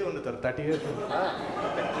 అంటే డైలీ వండుతారు 30 years.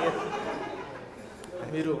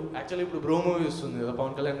 మీరు యాక్చువల్లీ ఇప్పుడు బ్రో మూవీ వస్తుంది కదా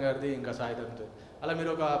పవన్ కళ్యాణ్ గారిది, ఇంకా సాయిధంతో. అలా మీరు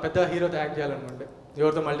ఒక పెద్ద హీరోతో యాక్ట్ చేయాలనుకుంటే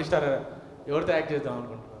ఎవరితో మల్టీ స్టార్ ఎవరితో యాక్ట్ చేద్దాం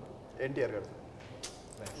అనుకుంటున్నారు? ఎన్టీఆర్ గారు.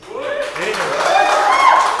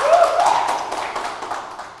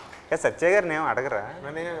 సత్య గారిని ఏమో అడగరా?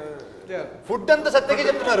 ఫుడ్ అంతా సత్యగా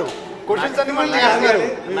చెప్తున్నారు. క్వశ్చన్స్ అన్ని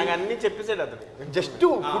నాకు అన్ని చెప్పేసాడు అతను. జస్ట్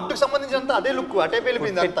ఫుడ్ సంబంధించినంత అదే లుక్ అటే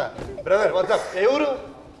వెళ్ళిపోయింది అంతా. బ్రదర్ ఎవరు?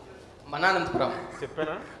 మన అనంతపురం.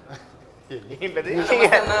 చెప్పానా? ఏంటది?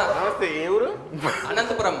 నమస్తే, ఏ ఊరు?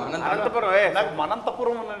 అనంతపురం. అనంతపురం. నాకు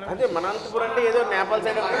మనంతపురం అదే మనంతపురం అంటే ఏదో నేపాల్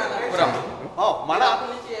సైడ్. మన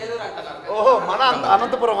ఓహో మన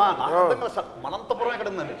అనంతపురమా? మనంతపురం ఎక్కడ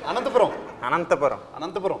ఉందండి? అనంతపురం.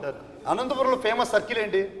 అనంతపురంలో ఫేమస్ సర్కిల్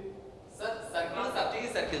ఏంటి?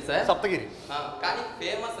 సప్తగిరి. కానీ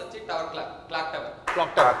ఫేమస్ వచ్చి టవర్ క్లాక్ టవర్.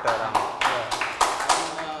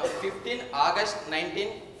 15 ఆగస్ట్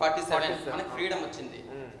 1947 మనకి ఫ్రీడమ్ వచ్చింది.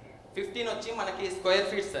 15 వచ్చి మనకి square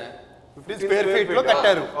feet sir. 15 square feet లో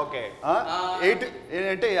కట్టారు. ఓకే. 8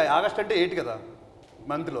 అంటే ఆగస్ట్ అంటే 8 కదా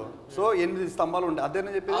మంత్ లో. సో 8 స్తంభాలు ఉంటాయి.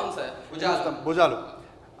 అదేనా చెప్పి భుజాలు.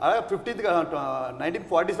 15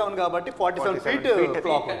 1947 కాబట్టి 47 ఫీట్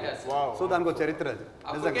క్లాక్. సో దానికి ఒక చరిత్ర అది.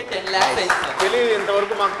 తెలియదు,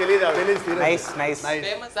 ఇంతవరకు మాకు తెలియదు.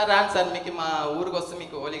 సార్ రాండి సార్, మీకు మా ఊరికి వస్తే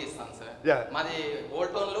మీకు ఓలికి ఇస్తాను సార్. మాది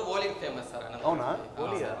ఓల్డ్ టౌన్ లో ఓలికి ఫేమస్ సార్. అవునా?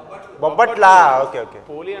 బొబ్బట్లా. Okay okay.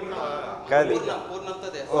 పోలి అన్న పూర్ణంతో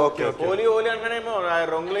ఓకే. పోలి ఓలి అనగానేమో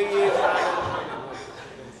రంగులు.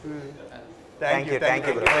 Thank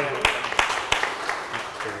you bro.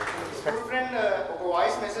 School friend ఒక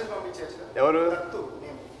వాయిస్ మెసేజ్ పంపించారు సార్. ఎవరు?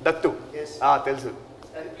 దత్తు. తెలుసు.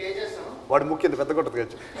 అది ప్లే చేస్తాను. వాడు ముఖ్యం పెద్ద కొట్టదు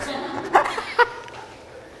కావచ్చు.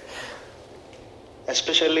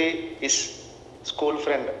 Especially is school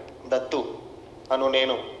friend Dattu అను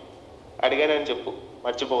నేను అడిగానని చెప్పు,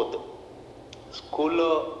 మర్చిపోవద్దు.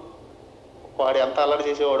 స్కూల్లో వాడు ఎంత అల్లరి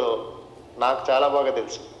చేసేవాడో నాకు చాలా బాగా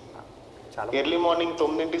తెలుసు. ఎర్లీ మార్నింగ్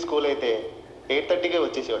 9ంటికి స్కూల్ అయితే 8:30కే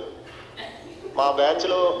వచ్చేసేవాడు. మా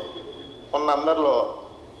బ్యాచ్లో ఉన్న అందరిలో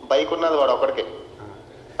బైక్ ఉన్నది వాడు ఒక్కడికే,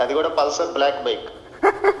 అది కూడా పల్సర్ బ్లాక్ బైక్.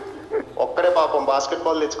 ఒక్కడే పాపం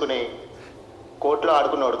బాస్కెట్బాల్ తెచ్చుకుని కోర్టులో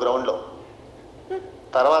ఆడుకునేవాడు గ్రౌండ్లో.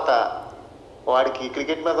 తర్వాత వాడికి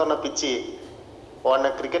క్రికెట్ మీద ఉన్న పిచ్చి వాడిని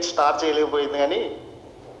క్రికెట్ స్టార్ట్ చేయలేకపోయింది, కానీ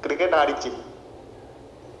క్రికెట్ ఆడించింది.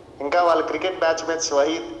 ఇంకా వాళ్ళ క్రికెట్ బ్యాచ్మేట్స్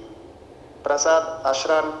వహీద్, ప్రసాద్,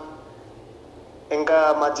 అష్రాన్, ఇంకా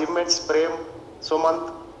మా జిమ్మేట్స్ ప్రేమ్, సుమంత్,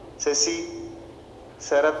 శశి,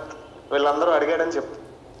 శరత్ వీళ్ళందరూ అడిగాడని చెప్పు.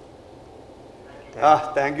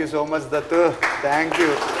 Thank you so much Dattu. Thank you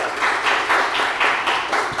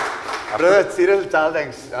serious, చాలా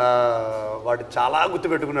థ్యాంక్స్. వాడు చాలా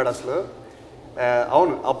గుర్తుపెట్టుకున్నాడు అసలు.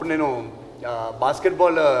 అవును, అప్పుడు నేను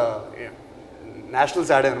బాస్కెట్బాల్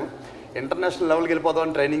నేషనల్స్ ఆడాను. ఇంటర్నేషనల్ లెవెల్కి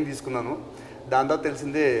వెళ్ళిపోదామని ట్రైనింగ్ తీసుకున్నాను. దాని తర్వాత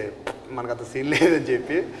తెలిసింది మనకు అంత సీన్ లేదని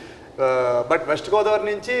చెప్పి. బట్ వెస్ట్ గోదావరి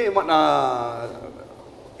నుంచి మన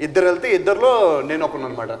ఇద్దరు వెళ్తే ఇద్దరిలో నేను ఒకను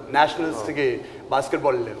అనమాట. నేషనల్స్కి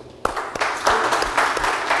బాస్కెట్బాల్ వెళ్ళాను.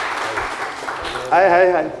 Hi hi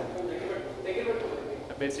hi.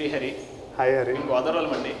 Srihari. Hi Hari. Godavari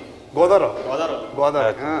అండి.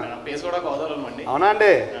 గోదావరి. ప్లేస్ కూడా గోదావరి అండి. అవునా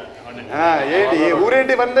అండి? ఏంటి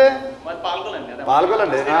ఊరేంటి మంది?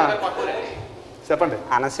 పాల్గొలండి. చెప్పండి.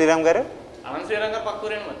 అనంత శ్రీరామ్ గారు. అనంత శ్రీరామ్ గారు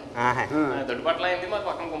పక్కూరే మరి దొడ్డుపట్ల అయింది, మరి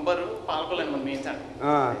పక్కన గుంపారు పాల్గొలండి మరి మెయిన్స్ అండి.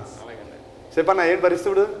 చెప్పన్నా ఏంటి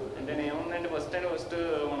పరిస్థితుడు? అంటే ఏముందండి, ఫస్ట్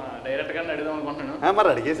మన డైరెక్ట్ గా అడుగుదాం అనుకుంటున్నాను. మరి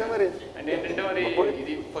అడిగేసా మరి. అంటే ఏంటంటే మరి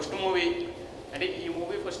ఇది ఫస్ట్ మూవీ, అంటే ఈ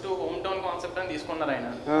movie first home town concept అని తీసుకున్నారు ఆయన.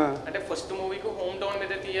 అంటే ఫస్ట్ మూవీకి హోమ్ టౌన్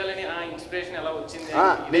మీద తీయాలని ఆ ఇన్స్పిరేషన్ ఎలా వచ్చింది,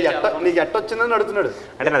 నీకు ఎట్ట వచ్చిందని అడుగుతున్నాడు.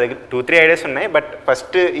 అంటే నా దగ్గర 2-3 ఐడియాస్ ఉన్నాయి, బట్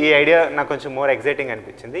ఫస్ట్ ఈ ఐడియా నాకు కొంచెం మోర్ ఎగ్జైటింగ్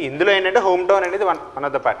అనిపించింది. ఇందులో ఏంటంటే హోమ్ టౌన్ అనేది one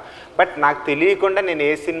of the part. But నాకు తెలియకుండా నేను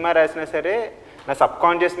ఏ సినిమా రాసినా సరే నా సబ్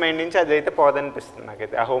కాన్షియస్ మైండ్ నుంచి అది అయితే పోదనిపిస్తుంది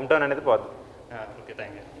నాకైతే. ఆ హోమ్ టౌన్ అనేది పోదు. Okay,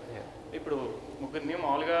 thank you. ఇప్పుడు ముగ్గురిని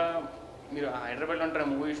మామూలుగా మీరు హైదరాబాద్లో ఉంటారు,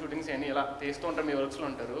 మూవీ షూటింగ్స్ అన్ని ఇలా తీస్తూ ఉంటారు, మీ వర్క్స్లో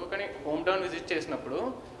ఉంటారు. కానీ హోమ్ టౌన్ విజిట్ చేసినప్పుడు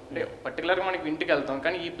అంటే పర్టికులర్గా మనకి ఇంటికి వెళ్తాం,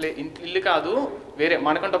 కానీ ఈ ఇల్లు కాదు, వేరే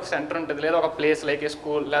మనకంటే ఒక సెంటర్ ఉంటుంది, లేదా ఒక ప్లేస్ లైక్ ఏ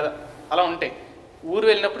స్కూల్ లేదా అలా ఉంటాయి. ఊరు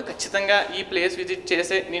వెళ్ళినప్పుడు ఖచ్చితంగా ఈ ప్లేస్ విజిట్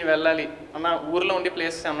చేసే నేను వెళ్ళాలి అన్న ఊర్లో ఉండే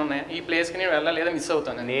ప్లేసెస్ ఏమన్నా ఉన్నాయా? ఈ ప్లేస్కి నేను వెళ్ళాలి లేదా మిస్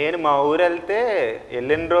అవుతాను. నేను మా ఊరు వెళ్తే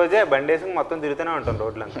వెళ్ళిన రోజే బండేసి మొత్తం తిరుగుతూనే ఉంటాను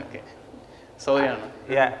రోడ్లు. ఓకే, సౌర్య అన్న.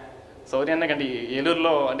 సౌర్య అన్నకండి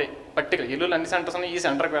ఏలూరులో అంటే పర్టికులర్ ఏలూరులో అన్ని సెంటర్స్ ఉన్నాయి, ఈ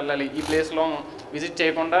సెంటర్కి వెళ్ళాలి, ఈ ప్లేస్లో విజిట్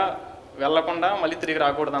చేయకుండా వెళ్ళకుండా మళ్ళీ తిరిగి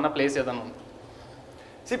రాకూడదు అన్న ప్లేస్ ఏదన్నా ఉంది?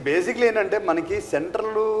 బేసిక్లీ ఏంటంటే మనకి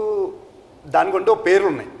సెంటర్లు దానికంటే ఒక పేర్లు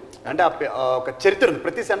ఉన్నాయి. అంటే ఒక చరిత్ర ఉంది,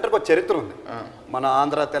 ప్రతి సెంటర్కి ఒక చరిత్ర ఉంది. మన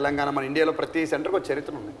ఆంధ్ర, తెలంగాణ, మన ఇండియాలో ప్రతి సెంటర్కి ఒక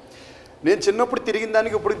చరిత్ర ఉంది. నేను చిన్నప్పుడు తిరిగిన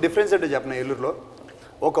దానికి ఇప్పుడు డిఫరెన్స్ ఏంటో చెప్పిన. ఏలూరులో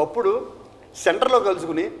ఒకప్పుడు సెంటర్లో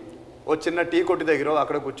కలుసుకుని ఓ చిన్న టీ కొట్టు దగ్గర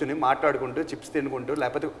అక్కడ కూర్చుని మాట్లాడుకుంటూ చిప్స్ తినుకుంటూ,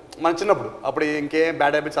 లేకపోతే మన చిన్నప్పుడు అప్పుడు ఇంకేం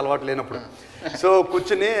బ్యాడ్ హ్యాబిట్స్ అలవాటు లేనప్పుడు సో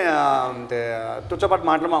కూర్చుని తుచ్చపాటు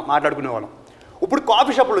మాట్లాడుకునేవాళ్ళం. ఇప్పుడు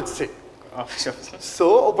కాఫీ షాపులు వచ్చేసాయి. సో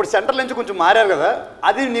ఇప్పుడు సెంటర్ నుంచి కొంచెం మారారు కదా,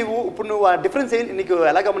 అది ఇప్పుడు నువ్వు ఆ డిఫరెన్స్ ఏంటి నీకు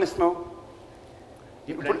ఎలా గమనిస్తున్నావు?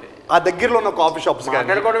 ఇప్పుడు ఆ దగ్గరలో ఉన్న కాఫీ షాప్స్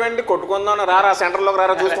మాట్లాడుకోవడం కొట్టుకుందాం రారా సెంటర్లోకి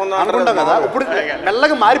రారా చూసుకుందాం అనుకుంటాం కదా. ఇప్పుడు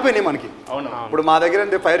మెల్లగా మారిపోయినాయి మనకి. ఇప్పుడు మా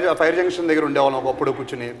దగ్గర ఫైర్ జంక్షన్ దగ్గర ఉండేవాళ్ళం ఒకప్పుడు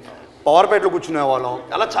కూర్చుని, పవర్పేటలో కూర్చునే వాళ్ళం,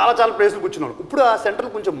 అలా చాలా చాలా ప్లేస్లు కూర్చునేవాళ్ళం. ఇప్పుడు ఆ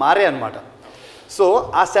సెంటర్లు కొంచెం మారాయి అనమాట. సో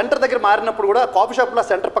ఆ సెంటర్ దగ్గర మారినప్పుడు కూడా కాఫీ షాప్లో ఆ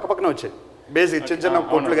సెంటర్ పక్కనే వచ్చాయి బేసిక్ చిన్న చిన్న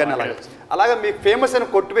కొట్లు కానీ అలాగా మీకు ఫేమస్ అయిన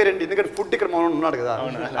కొట్టు పేరండి, ఎందుకంటే ఫుడ్ ఇక్కడ మనం ఉన్నాడు కదా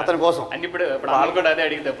అతని కోసం. అంటే ఇప్పుడు వాళ్ళు కూడా అదే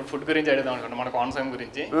అడిగితే ఇప్పుడు ఫుడ్ గురించి అడుగుదాం అనుకోండి, మన కోనసీమ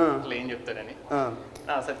గురించి అసలు ఏం చెప్తారని.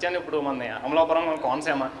 సత్యాన్ని ఇప్పుడు మన అమలాపురం మన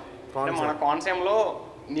కోనసీమ, మన కోనసీమలో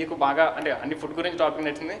నీకు బాగా అంటే అన్ని ఫుడ్ గురించి టాపిక్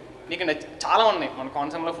నచ్చింది, నీకు చాలా ఉన్నాయి మన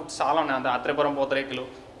కోనసీమలో ఫుడ్స్ చాలా ఉన్నాయి, అంత ఆత్రేపురం పూతరేకులు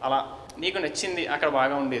అలా నీకు నచ్చింది అక్కడ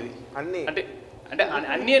బాగా ఉండేది అన్ని అంటే అంటే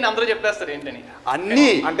అన్ని అందరూ చెప్పేస్తారు ఏంటని అన్ని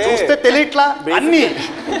అంటే తెలియట్లా అన్ని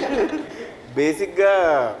బేసిక్గా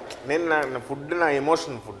నేను నా ఫుడ్ నా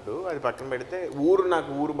ఎమోషన్ ఫుడ్ అది పక్కన పెడితే నాకు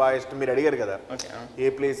ఊరు బాగా ఇష్టం. మీరు అడిగారు కదా ఏ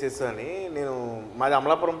ప్లేసెస్ అని. నేను మాది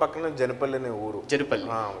అమలాపురం పక్కన జనపల్లి అనే ఊరు,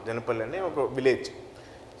 జనపల్లి అని ఒక విలేజ్.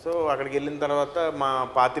 సో అక్కడికి వెళ్ళిన తర్వాత మా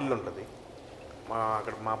పాతిల్లు ఉంటుంది,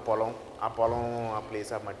 అక్కడ మా పొలం, ఆ పొలం ఆ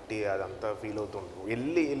ప్లేస్ ఆ మట్టి అదంతా ఫీల్ అవుతుంటారు.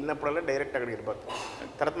 వెళ్ళినప్పుడల్లా డైరెక్ట్ అక్కడికి వెళ్ళిపోతాం.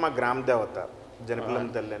 తర్వాత మా గ్రామ దేవత జనపల్లం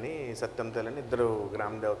తల్లి అని సత్యం తల్లి అని ఇద్దరు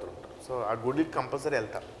గ్రామ దేవతలు ఉంటారు. సో ఆ గుడికి కంపల్సరీ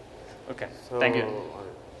వెళ్తాం. ఓకే,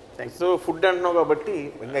 సో ఫుడ్ అంటున్నావు కాబట్టి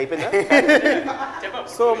ఇంకా అయిపోయిందా?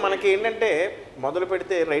 సో మనకి ఏంటంటే మొదలు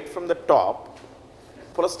పెడితే రైట్ ఫ్రమ్ ద టాప్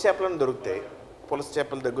పులస చేపలను దొరుకుతాయి. పులస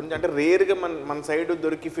చేపల దగ్గర నుంచి అంటే రేర్గా మన సైడ్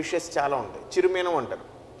దొరికి ఫిషెస్ చాలా ఉంటాయి. చిరుమీనం అంటారు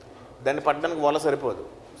దాన్ని పట్టడానికి వల సరిపోదు,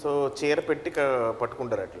 సో చీర పెట్టి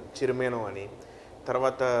పట్టుకుంటారు అట్లా చిరుమీనం అని.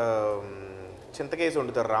 తర్వాత చింతకేసి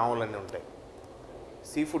వండుతారు, రాములన్నీ ఉంటాయి.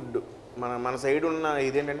 సీ ఫుడ్ మన సైడ్ ఉన్న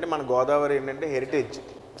ఇదేంటంటే మన గోదావరి ఏంటంటే హెరిటేజ్.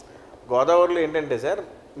 గోదావరిలో ఏంటంటే సార్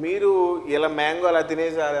మీరు ఇలా మ్యాంగో అలా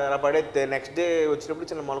తినేసి అలా పడేస్తే నెక్స్ట్ డే వచ్చినప్పుడు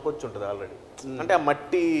చిన్న మొలకొచ్చి ఉంటుంది ఆల్రెడీ. అంటే ఆ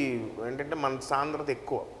మట్టి ఏంటంటే మన సాంద్రత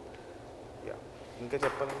ఎక్కువ. ఇంకా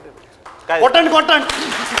చెప్పాలంటే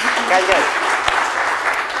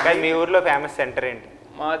మీ ఊర్లో ఫేమస్ సెంటర్ ఏంటి?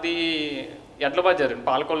 మాది ఎడ్ల బజార్,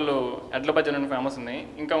 పాలకొల్లు ఎడ్ల బజార్ అని ఫేమస్ ఉన్నాయి.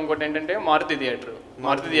 ఇంకా ఇంకోటి ఏంటంటే మారుతి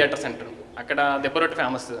థియేటర్ సెంటర్, అక్కడ దెబ్బ రొట్టె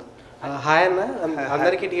ఫేమస్. హాయ్ అన్న,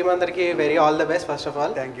 అందరికీ టీం అందరికీ very all the best first of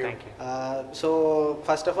all. Thank you. So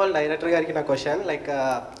first of all director గారికి నా క్వశ్చన్, లైక్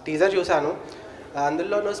టీజర్ చూశాను,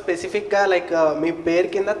 అందులోనూ స్పెసిఫిక్గా లైక్ మీ పేరు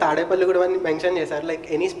కింద తాడేపల్లి కూడా అని మెన్షన్ చేశారు. లైక్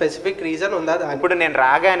ఎనీ స్పెసిఫిక్ రీజన్ ఉందా? ఇప్పుడు నేను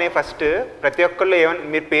రాగానే ఫస్ట్ ప్రతి ఒక్కళ్ళు ఏమన్నా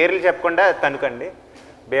మీరు పేర్లు చెప్పకుండా తనుకండి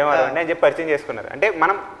భీమవరం అండి అని చెప్పి పరిచయం చేసుకున్నారు. అంటే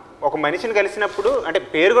మనం ఒక మనిషిని కలిసినప్పుడు అంటే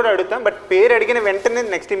పేరు కూడా అడుగుతాం, బట్ పేరు అడిగిన వెంటనే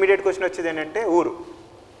నెక్స్ట్ ఇమీడియట్ క్వశ్చన్ వచ్చేది ఏంటంటే ఊరు.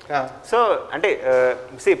 సో అంటే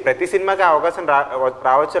ప్రతి సినిమాకి అవకాశం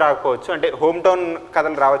రావచ్చు రాకపోవచ్చు, అంటే హోమ్ టౌన్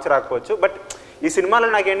కథలు రావచ్చు రాకపోవచ్చు, బట్ ఈ సినిమాలో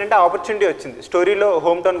నాకు ఏంటంటే ఆపర్చునిటీ వచ్చింది స్టోరీలో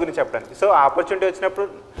హోమ్ టౌన్ గురించి చెప్పడానికి. సో ఆపర్చునిటీ వచ్చినప్పుడు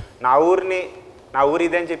నా ఊరు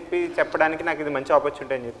ఇదే అని చెప్పి చెప్పడానికి నాకు ఇది మంచి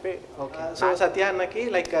ఆపర్చునిటీ అని చెప్పి. సో సత్య అన్నకి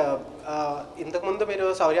లైక్ ఇంతకుముందు మీరు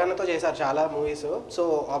శౌర్య అన్నతో చేశారు చాలా మూవీస్, సో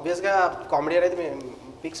ఆబ్వియస్గా కామెడీ అనేది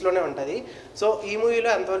పిక్స్లోనే ఉంటుంది. సో ఈ మూవీలో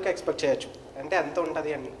ఎంతవరకు ఎక్స్పెక్ట్ చేయొచ్చు, అంటే ఎంత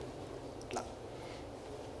ఉంటుంది అని?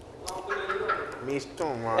 మీ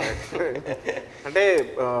ఇష్టం. అంటే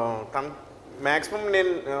మ్యాక్సిమం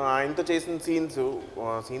నేను ఆయనతో చేసిన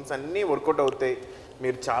సీన్స్ అన్నీ వర్కౌట్ అవుతాయి.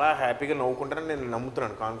 మీరు చాలా హ్యాపీగా నవ్వుకుంటారని నేను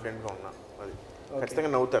నమ్ముతున్నాను, కాన్ఫిడెంట్గా ఉన్నా. అది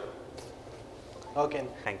ఖచ్చితంగా నవ్వుతారు. Okay,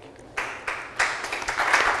 thank you.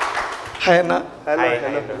 హాయ్ అన్న.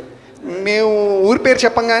 మేము ఊరి పేరు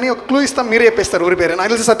చెప్పంగానే ఒక క్లూ ఇస్తాం, మీరే చెప్పేస్తారు ఊరి పేరు.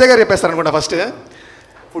 నాకు తెలిసి సత్య గారు చెప్పేస్తారు అనుకుంటా. ఫస్ట్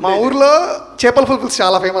మా ఊర్లో చేపల పులుసు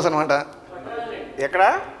చాలా ఫేమస్ అనమాట. ఎక్కడ?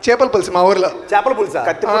 చేపల పులుసు మా ఊర్లో. చేపల పులుసా?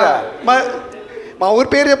 మా ఊరి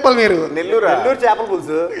పేరు చెప్పాలి మీరు. నెల్లూరు చేపల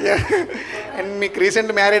పులుసు. అండ్ మీకు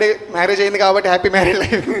రీసెంట్ మ్యారేజ్ అయింది కాబట్టి happy marriage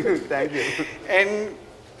life. Thank you. And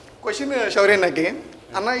question శౌర్యన్నకి,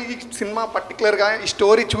 అన్న ఈ సినిమా పర్టికులర్గా ఈ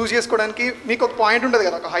స్టోరీ చూస్ చేసుకోవడానికి మీకు ఒక పాయింట్ ఉంటుంది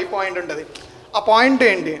కదా, ఒక హై పాయింట్ ఉంటుంది. ఆ పాయింట్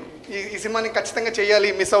ఏంటి? ఈ సినిమాని ఖచ్చితంగా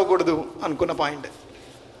చేయాలి, మిస్ అవ్వకూడదు అనుకున్న పాయింట్.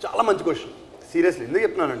 చాలా మంచి క్వశ్చన్. సీరియస్లీ ఎందుకు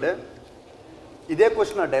చెప్తున్నానంటే ఇదే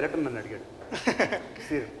క్వశ్చన్ నా డైరెక్టర్ నన్ను అడిగాడు.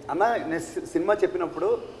 అన్న నేను సినిమా చెప్పినప్పుడు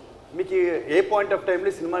మీకు ఏ పాయింట్ ఆఫ్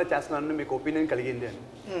టైంలో సినిమాని చేస్తున్నానని మీకు ఒపీనియన్ కలిగింది అని.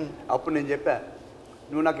 అప్పుడు నేను చెప్పా,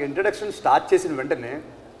 నువ్వు నాకు ఇంట్రడక్షన్ స్టార్ట్ చేసిన వెంటనే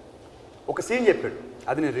ఒక సీన్ చెప్పాడు,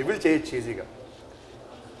 అది నేను రివీల్ చేయొచ్చు ఈజీగా.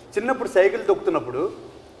 చిన్నప్పుడు సైకిల్ తొక్కుతున్నప్పుడు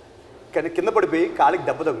కింద పడిపోయి కాలికి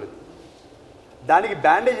దెబ్బ తగులుతుంది. దానికి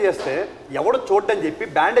బ్యాండేజ్ చేస్తే ఎవడో చూడని చెప్పి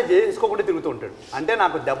బ్యాండేజ్ వేసుకోకుండా తిరుగుతూ ఉంటాడు. అంటే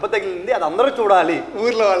నాకు దెబ్బ తగిలింది, అది అందరూ చూడాలి,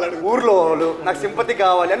 ఊర్లో వాళ్ళు నాకు సింపతి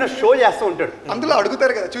కావాలి అని షో చేస్తూ ఉంటాడు. అందులో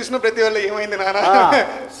అడుగుతారు కదా చూసిన ప్రతి వాళ్ళు ఏమైంది నాన్న.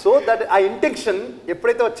 సో దట్ ఆ ఇంటెన్షన్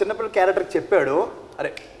ఎప్పుడైతే చిన్నపిల్లల క్యారెక్టర్ చెప్పాడో,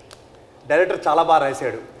 అరే డైరెక్టర్ చాలా బాగా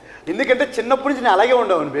రాశాడు. ఎందుకంటే చిన్నప్పటి నుంచి నేను అలాగే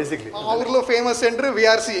ఉండేవాను బేసిక్లీ. మా ఊర్లో ఫేమస్ సెంటర్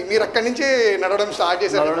విఆర్సి, మీరు అక్కడి నుంచే నడవడం స్టార్ట్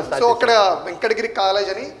చేశారు. సో అక్కడ వెంకటగిరి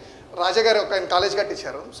కాలేజ్ అని రాజా గారు ఒక కాలేజ్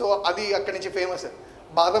కట్టించారు. సో అది అక్కడి నుంచి ఫేమస్.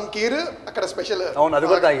 బాదం కీర్ అక్కడ స్పెషల్. అవును, అది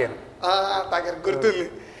కూడా తాగాను. తాగారు, గుర్తుంది.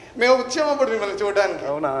 మేము వచ్చాము అప్పుడు మిమ్మల్ని చూడడానికి.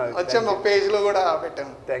 వచ్చాము, మా పేజ్లో కూడా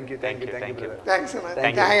పెట్టాము. Thanks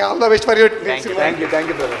all the best for your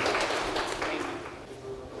thank you brother.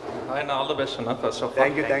 ఆయన ఆల్ ద బెస్ట్ అన్న. First of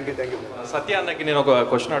thank you. సత్య అన్నకి నేను ఒక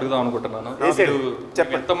క్వశ్చన్ అడుగుదాం అనుకుంటున్నాను.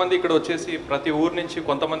 ఎంతమంది ఇక్కడ వచ్చేసి ప్రతి ఊరు నుంచి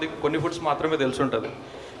కొంతమందికి కొన్ని ఫుడ్స్ మాత్రమే తెలుసుంటుంది,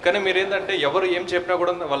 కానీ మీరు ఏంటంటే ఎవరు ఏం చెప్పినా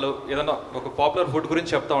కూడా వాళ్ళు ఏదైనా ఒక పాపులర్ ఫుడ్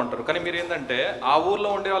గురించి చెప్తా ఉంటారు, కానీ మీరు ఏంటంటే ఆ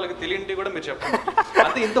ఊర్లో ఉండే వాళ్ళకి తెలియంటి కూడా మీరు చెప్పండి.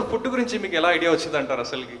 అంటే ఇంత ఫుడ్ గురించి మీకు ఎలా ఐడియా వచ్చింది అంటారు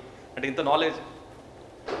అసలుకి? అంటే ఇంత నాలెడ్జ్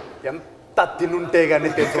ఎంత తినుంటే కానీ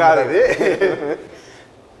తెలుసు.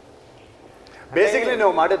 బేసిక్లీ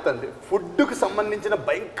నేను మాట చెప్తాను, ఫుడ్కి సంబంధించిన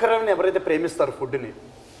భయంకరమైన ఎవరైతే ప్రేమిస్తారో ఫుడ్ని,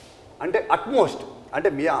 అంటే అట్మోస్ట్, అంటే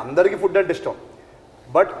మీ అందరికీ ఫుడ్ అంటే ఇష్టం,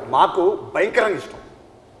 బట్ మాకు భయంకరంగా ఇష్టం.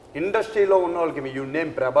 ఇండస్ట్రీలో ఉన్న వాళ్ళకి యూ నేమ్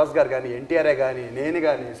ప్రభాస్ గారు కానీ, ఎన్టీఆర్ఏ కానీ, నేను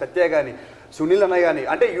కానీ, సత్య కానీ, సునీల్ అన్నయ్య కానీ,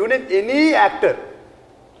 అంటే యూ నేమ్ ఎనీ యాక్టర్,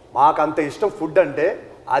 మాకు అంత ఇష్టం ఫుడ్ అంటే.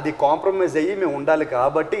 అది కాంప్రమైజ్ అయ్యి మేము ఉండాలి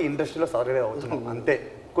కాబట్టి ఇండస్ట్రీలో సర్వే అవుతున్నాం అంతే.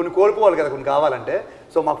 కొన్ని కోల్పోవాలి కదా, కొన్ని కావాలంటే.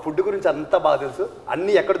 సో మాకు ఫుడ్ గురించి అంతా బాగా తెలుసు,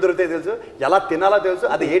 అన్నీ ఎక్కడ దొరుకుతాయో తెలుసు, ఎలా తినాలో తెలుసు,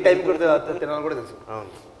 అది ఏ టైంకి తినాలో కూడా తెలుసు.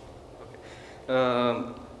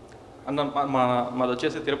 అన్న మాది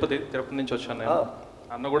వచ్చేసి తిరుపతి నుంచి వచ్చాను నేను.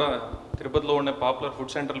 అన్న కూడా తిరుపతిలో ఉండే పాపులర్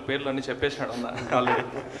ఫుడ్ సెంటర్ల పేర్లు అన్నీ చెప్పేశాడు అన్న ఆల్రెడీ.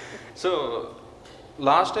 సో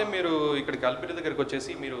లాస్ట్ టైం మీరు ఇక్కడికి అల్పిరి దగ్గరికి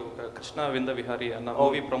వచ్చేసి మీరు కృష్ణ వింద విహారీ అన్న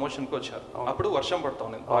మూవీ ప్రమోషన్కి వచ్చారు. అప్పుడు వర్షం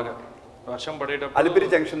పడతాం నేను బాగా. వర్షం పడేటప్పుడు అలిపిరి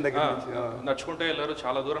జంక్షన్ దగ్గర నడుచుకుంటూ వెళ్ళారు,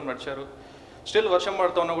 చాలా దూరం నడిచారు. స్టిల్ వర్షం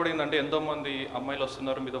పడుతున్నా కూడా ఏంటంటే ఎంతోమంది అమ్మాయిలు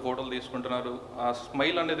వస్తున్నారు, మీతో ఫోటోలు తీసుకుంటున్నారు. ఆ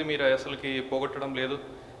స్మైల్ అనేది మీరు అసలుకి పోగొట్టడం లేదు.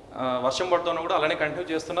 వర్షం పడుతున్నా కూడా అలానే కంటిన్యూ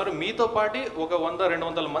చేస్తున్నారు. మీతో పాటు ఒక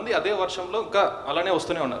 100-200 మంది అదే వర్షంలో ఇంకా అలానే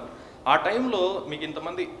వస్తూనే ఉన్నారు. ఆ టైంలో మీకు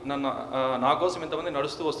ఇంతమంది నా కోసం ఇంతమంది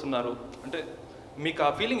నడుస్తూ వస్తున్నారు అంటే మీకు ఆ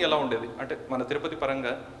ఫీలింగ్ ఎలా ఉండేది? అంటే మన తిరుపతి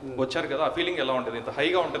పరంగా వచ్చారు కదా, ఆ ఫీలింగ్ ఎలా ఉండేది? ఇంత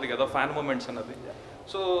హైగా ఉంటుంది కదా ఫ్యాన్ మూమెంట్స్ అన్నది.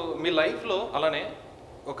 సో మీ లైఫ్లో అలానే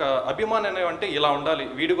ఒక అభిమానం అనేవంటే ఇలా ఉండాలి,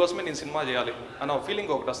 వీడి కోసమే నేను సినిమా చేయాలి అన్న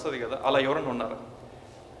ఫీలింగ్ ఒకటి వస్తుంది కదా, అలా ఎవరైనా ఉన్నారా?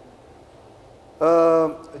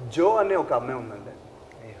 జో అనే ఒక అమ్మాయి ఉందండి.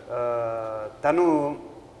 తను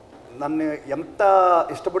నన్ను ఎంత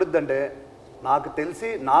ఇష్టపడుద్దంటే నాకు తెలిసి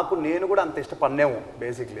నేను కూడా అంత ఇష్టపడినేమో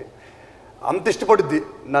బేసిక్లీ, అంత ఇష్టపడుద్ది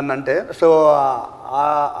నన్ను అంటే. సో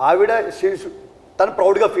ఆవిడ తను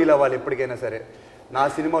ప్రౌడ్గా ఫీల్ అవ్వాలి ఎప్పటికైనా సరే నా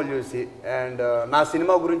సినిమాలు చూసి. అండ్ నా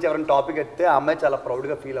సినిమా గురించి ఎవరైనా టాపిక్ ఎత్తే ఆ అమ్మాయి చాలా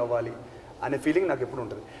ప్రౌడ్గా ఫీల్ అవ్వాలి అనే ఫీలింగ్ నాకు ఎప్పుడు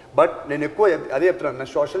ఉంటుంది. బట్ నేను ఎక్కువ అదే చెప్తున్నాను,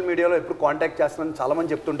 నేను సోషల్ మీడియాలో ఎప్పుడు కాంటాక్ట్ చేస్తున్నాను,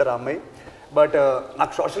 చాలామంది చెప్తుంటారు ఆ అమ్మాయి. బట్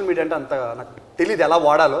నాకు సోషల్ మీడియా అంటే అంత నాకు తెలియదు ఎలా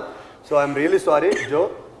వాడాలో. సో ఐఎమ్ రియలీ సారీ జో,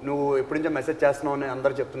 నువ్వు ఎప్పటి నుంచో మెసేజ్ చేస్తున్నావు అని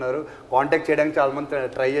అందరూ చెప్తున్నారు, కాంటాక్ట్ చేయడానికి చాలామంది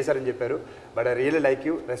ట్రై చేశారని చెప్పారు. But I really like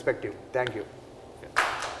you, respect you, thank you.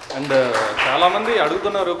 And చాలామంది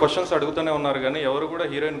అడుగుతున్నారు, క్వశ్చన్స్ అడుగుతూనే ఉన్నారు, కానీ ఎవరు కూడా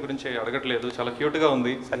హీరోయిన్ గురించి అడగట్లేదు. చాలా క్యూట్గా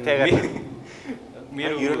ఉంది సత్య గారు.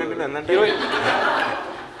 మీరు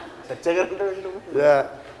సత్య గారు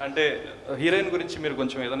అంటే హీరోయిన్ గురించి మీరు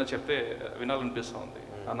కొంచెం ఏదైనా చెప్తే వినాలనిపిస్తూ ఉంది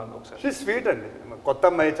అన్నాను ఒకసారి. షీ స్వీట్ అండి, కొత్త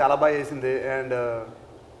అమ్మాయి చాలా బాగా చేసింది. అండ్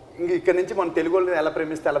ఇంక ఇక్కడ నుంచి మనం తెలుగు వాళ్ళని ఎలా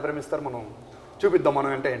ప్రేమిస్తారు మనం చూపిద్దాం,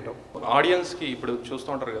 మనం అంటే ఏంటో. ఆడియన్స్కి ఇప్పుడు చూస్తూ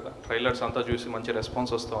ఉంటారు కదా, ట్రైలర్స్ అంతా చూసి మంచి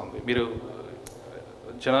రెస్పాన్స్ వస్తూ ఉంది. మీరు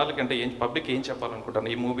జనాలకి అంటే పబ్లిక్ ఏం చెప్పాలనుకుంటాను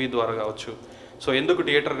ఈ మూవీ ద్వారా కావచ్చు? సో ఎందుకు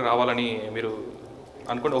థియేటర్కి రావాలని మీరు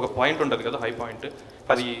అనుకుంటే ఒక పాయింట్ ఉంటుంది కదా, హై పాయింట్.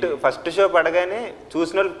 ఫస్ట్ షో పడగానే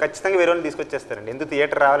చూసిన వాళ్ళు ఖచ్చితంగా వేరే వాళ్ళని తీసుకొచ్చేస్తారండి. ఎందుకు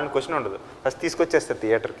థియేటర్ రావాలని క్వశ్చన్ ఉండదు, ఫస్ట్ తీసుకొచ్చేస్తారు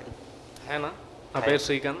థియేటర్కి. హేనా, నా పేరు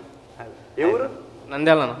శ్రీకాంత్. ఎవరు?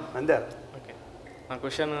 నంద్యాల. నంద్యాల. ఓకే, నా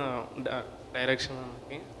క్వశ్చన్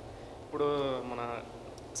డైరెక్షన్కి. ఇప్పుడు మన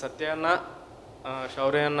సత్య అన్న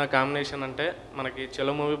శౌర్య అన్న కాంబినేషన్ అంటే మనకి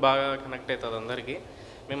చలో మూవీ బాగా కనెక్ట్ అవుతుంది అందరికీ.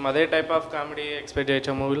 మేము అదే టైప్ ఆఫ్ కామెడీ ఎక్స్పెక్ట్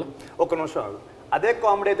చేయొచ్చా మూవీలో? ఒక నిమిషం, అదే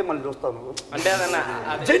కామెడీ అయితే మళ్ళీ చూస్తావు అంటే అదన్న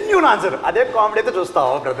జెన్యూన్ ఆన్సర్, అదే కామెడీ అయితే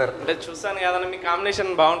చూస్తావా బ్రదర్? అంటే చూస్తాను కదన్న, మీ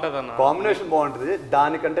కాంబినేషన్ బాగుంటుంది అన్న. కాంబినేషన్ బాగుంటుంది,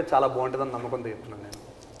 దానికంటే చాలా బాగుంటుంది అని నమ్మకంతో చెప్తున్నాను నేను.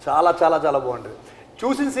 చాలా చాలా చాలా బాగుంటుంది.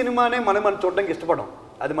 చూసిన సినిమానే మనం చూడడానికి ఇష్టపడం,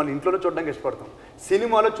 అది మన ఇంట్లోనే చూడడానికి ఇష్టపడతాం.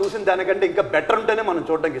 సినిమాలో చూసిన దానికంటే ఇంకా బెటర్ ఉంటేనే మనం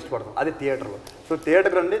చూడడానికి ఇష్టపడతాం, అది థియేటర్లో. సో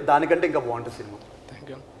థియేటర్ రండి, దానికంటే ఇంకా బాగుంటుంది సినిమా.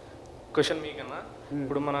 Thank you. క్వశ్చన్ మీకన్నా,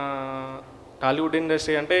 ఇప్పుడు మన టాలీవుడ్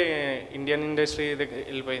ఇండస్ట్రీ అంటే ఇండియన్ ఇండస్ట్రీ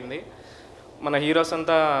వెళ్ళిపోయింది. మన హీరోస్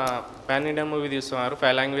అంతా పాన్ ఇండియా మూవీ తీస్తున్నారు,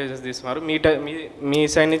 5 లాంగ్వేజెస్ తీస్తున్నారు. మీ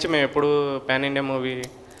సైడ్ నుంచి మేము ఎప్పుడు పాన్ ఇండియా మూవీ?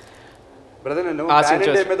 బ్రదర్, నేను పాన్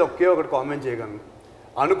ఇండియా మీద ఒకే ఒకటి కామెంట్ చేయగలను,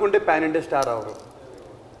 అనుకుంటే పాన్ ఇండియా స్టార్ అవరు,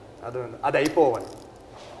 అది అయిపోవాలి.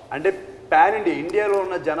 అంటే పాన్ ఇండియాలో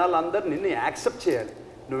ఉన్న జనాలందరూ నిన్ను యాక్సెప్ట్ చేయాలి,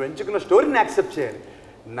 నువ్వు ఎంచుకున్న స్టోరీని యాక్సెప్ట్ చేయాలి.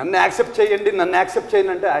 నన్ను యాక్సెప్ట్ చేయండి, నన్ను యాక్సెప్ట్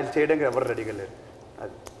చేయండి అంటే అది చేయడానికి ఎవరు రెడీగా లేరు.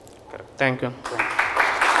 అది థ్యాంక్ యూ.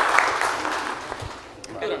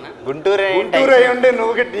 గుంటూరు గుంటూరు అయ్యి ఉండి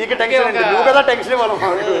నీకు టెన్షన్ ఏంటి? నువ్వు కదా టెన్షన్ ఇవ్వాలి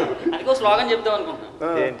మాకు. అందుకో స్లోగన్ చెప్దాం అనుకుంటున్నా.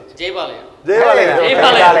 జై బాలయ్య. జై బాలయ్య. జై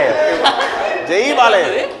బాలయ్య. జై బాలయ్య.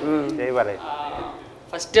 జై బాలయ్య.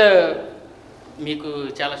 ఫస్ట్ మీకు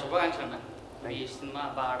చాలా శుభాకాంక్షలు అన్న. ఈ సినిమా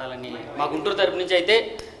బాగా ఆడాలని మా గుంటూరు తరపు నుంచి అయితే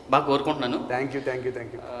బాగా కోరుకుంటున్నాను. Thank you.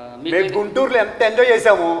 మేము గుంటూరులో ఎంత ఎంజాయ్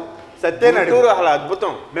చేసాము సత్యనాడు. అలా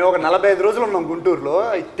అద్భుతం. మేము ఒక 45 రోజులు ఉన్నాం గుంటూరులో.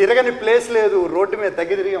 తిరగని ప్లేస్ లేదు, రోడ్డు మీద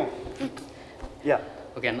తగ్గి తిరిగాం. యా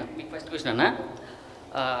ఓకే అన్న, మీకు ఫస్ట్ క్వశ్చన్ అన్న.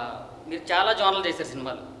 మీరు చాలా జోనర్లు చేశారు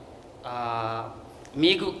సినిమాలు.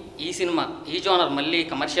 మీకు ఈ సినిమా ఈ జోనర్ మళ్ళీ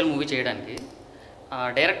కమర్షియల్ మూవీ చేయడానికి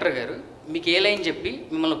డైరెక్టర్ గారు మీకు ఏ లైన్ చెప్పి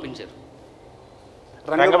మిమ్మల్ని ఒప్పించారు?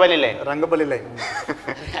 రంగబలి లైన్. రంగబలి లైన్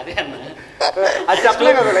అదే అన్న. అది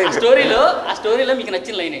చెప్పలే కదా లైన్. ఆ స్టోరీలో మీకు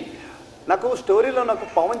నచ్చిన లైన్ ఏంటి? నాకు స్టోరీలో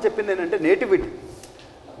పవన్ చెప్పింది ఏంటంటే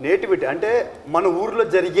నేటివిటీ అంటే మన ఊర్లో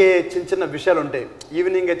జరిగే చిన్న చిన్న విషయాలు ఉంటాయి.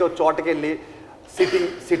 ఈవినింగ్ అయితే ఒక చోటకి వెళ్ళి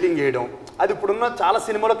సిట్టింగ్ చేయడం, అది ఇప్పుడున్న చాలా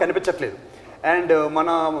సినిమాలో కనిపించట్లేదు. అండ్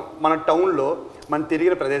మన టౌన్లో మనం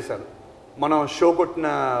తిరిగిన ప్రదేశాలు, మనం షో కొట్టిన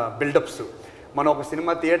బిల్డప్స్, మనం ఒక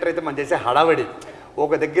సినిమా థియేటర్ అయితే మనం చేసే హడావడి,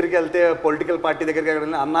 ఒక దగ్గరికి వెళ్తే పొలిటికల్ పార్టీ దగ్గరికి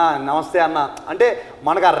వెళ్ళి అన్న నమస్తే అన్న అంటే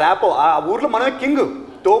మనకు ఆ ర్యాపో, ఆ ఊర్లో మనమే కింగ్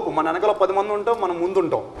తోపు. మన వెనకలో 10 మంది ఉంటాం, మనం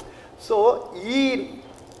ముందుంటాం. సో ఈ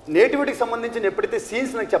నేటివిటీకి సంబంధించిన ఎప్పుడైతే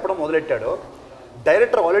సీన్స్ నాకు చెప్పడం మొదలెట్టాడో,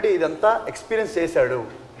 డైరెక్టర్ ఆల్రెడీ ఇదంతా ఎక్స్పీరియన్స్ చేశాడు,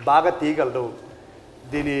 బాగా తీయగలడు,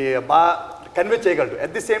 దీన్ని బాగా కన్వే చేయగలడు.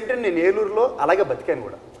 అట్ ది సేమ్ టైం నేను ఏలూరులో అలాగే బతికాను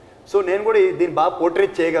కూడా. సో నేను కూడా దీన్ని బాగా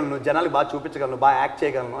పోర్ట్రేట్ చేయగలను, జనాలకు బాగా చూపించగలను, బాగా యాక్ట్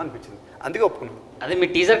చేయగలను అనిపించింది. అందుకే ఒప్పుకున్నాను. అదే మీ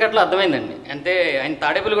టీజర్ కట్లో అర్థమైందండి. అంటే ఆయన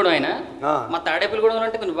తాడేపల్లిగూడెం ఆయన, మా తాడేపల్లిగూడెం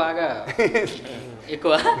అంటే కొంచెం బాగా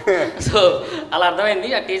ఎక్కువ. సో అలా అర్థమైంది.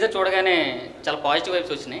 ఆ టీజర్ చూడగానే చాలా పాజిటివ్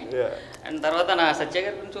వైబ్స్ వచ్చినాయి. అండ్ తర్వాత నా సత్య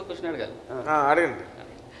గారి గురించి ఒక క్వశ్చన్ అడగాలి. అడగండి.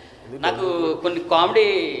 నాకు కొన్ని కామెడీ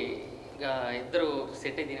ఇద్దరు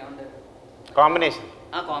సెట్ అయితే కాంబినేషన్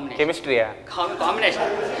కెమిస్ట్రీయా?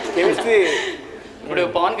 Combination chemistry. ఇప్పుడు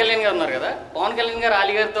పవన్ కళ్యాణ్ గారు ఉన్నారు కదా, పవన్ కళ్యాణ్ గారు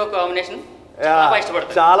అలీ గారితో కాంబినేషన్ చాలా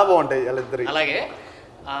ఇష్టపడతారు, చాలా బాగుంటాయి వాళ్ళిద్దరు. అలాగే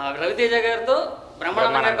రవితేజ గారితో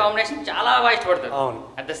బ్రహ్మానంద గారి కాంబినేషన్ చాలా బాగా ఇష్టపడతారు.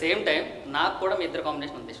 అట్ ద సేమ్ టైం నాకు కూడా మీ ఇద్దరు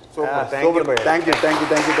కాంబినేషన్ అంత ఇష్టం. Thank you.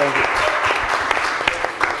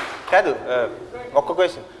 కాదు, ఒక్క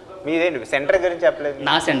క్వశ్చన్ మీదేంటి సెంటర్ గురించి చెప్పలేదు?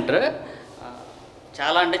 నా సెంటర్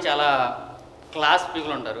చాలా అంటే చాలా క్లాస్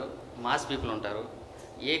పీపుల్ ఉంటారు, మాస్ పీపుల్ ఉంటారు.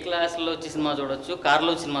 ఏ క్లాస్లో వచ్చి సినిమా చూడొచ్చు, కార్లో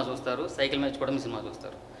వచ్చి సినిమా చూస్తారు, సైకిల్ మీద కూడా సినిమా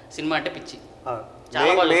చూస్తారు. సినిమా అంటే పిచ్చి.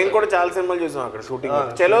 మేము కూడా చాలా సినిమాలు చూసాం అక్కడ షూటింగ్.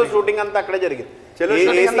 చలో షూటింగ్ అంతా అక్కడే జరిగింది.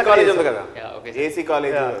 ఏసీ కాలేజ్ ఉంది కదా, ఏసీ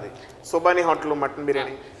కాలేజ్, అది Subani hotel mutton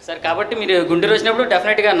biryani. Sir కాబట్టి మీరు గుంటూరు వచ్చినప్పుడు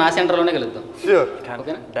డెఫినెట్గా నా సెంటర్లోనే కలుద్దాం.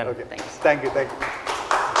 ఓకేనా? Thank you.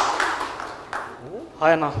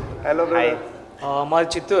 హాయ్ అన్న. హలో. మాది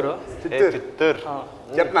చిత్తూరు.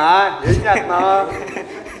 చెప్పనా ఏం చేస్తున్నా?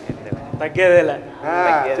 తగ్గేదేలే.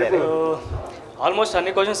 ఆల్మోస్ట్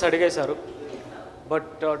అన్ని క్వశ్చన్స్ అడిగేశారు.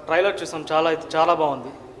 బట్ ట్రైలర్ చూసాం, చాలా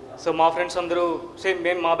బాగుంది. సో మా ఫ్రెండ్స్ అందరూ సేమ్,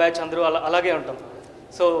 మేము మా బ్యాచ్ అందరూ అలాగే ఉంటాం.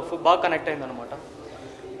 సో బాగా కనెక్ట్ అయింది అనమాట.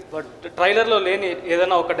 బట్ ట్రైలర్లో లేని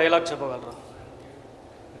ఏదైనా ఒక డైలాగ్ చెప్పగలరా?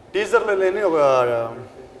 టీజర్లో లేని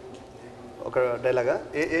ఒక డైలాగా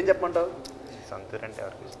ఏం చెప్పమంటావు? సొంతూరు అంటే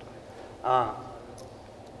ఎవరికి ఇష్టం?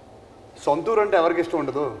 సొంతూరు అంటే ఎవరికి ఇష్టం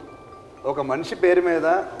ఉండదు? ఒక మనిషి పేరు మీద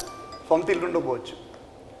సొంత ఇల్లు ఉండకపోవచ్చు,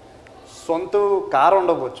 సొంత కారు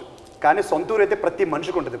ఉండకపోవచ్చు, కానీ సొంతూరు అయితే ప్రతి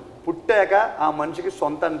మనిషికి ఉంటుంది. పుట్టాక ఆ మనిషికి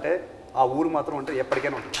సొంత అంటే ఆ ఊరు మాత్రం ఉంటుంది,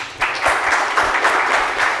 ఎప్పటికైనా ఉంటుంది.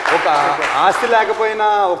 ఒక ఆస్తి లేకపోయినా,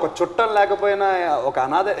 ఒక చుట్టం లేకపోయినా, ఒక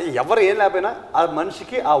అనాథ ఎవరు ఏం లేకపోయినా ఆ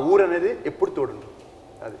మనిషికి ఆ ఊరు అనేది ఎప్పుడు తోడుంటుంది.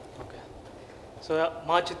 అది ఓకే. సో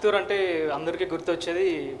మా చిత్తూరు అంటే అందరికీ గుర్తొచ్చేది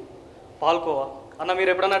పాల్కోవా. అన్న మీరు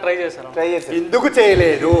ఎప్పుడన్నా ట్రై చేశారా? ఎందుకు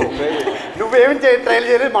చేయలేదు? నువ్వేం ట్రై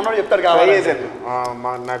చేయలేదు, మనం చెప్తారు కాబట్టి చేశాను.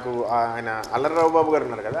 నాకు ఆయన అల్లరావు బాబు గారు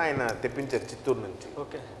ఉన్నారు కదా, ఆయన తెప్పించారు చిత్తూరు నుంచి.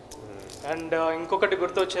 ఓకే. అండ్ ఇంకొకటి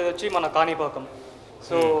గుర్తొచ్చేది వచ్చి మన కాణిపాకం.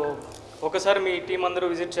 సో ఒకసారి మీ టీం అందరూ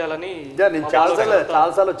విజిట్ చేయాలని నేను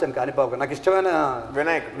చాలాసార్లు వచ్చాను కాణిపాకం. నాకు ఇష్టమైన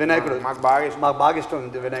వినాయకుడు, మాకు బాగా ఇష్టం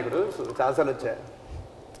వినాయకుడు. చాలాసార్లు వచ్చా.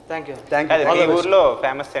 Thank you. మీ ఊర్లో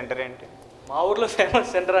ఫేమస్ సెంటర్ ఏంటి? మా ఊర్లో ఫేమస్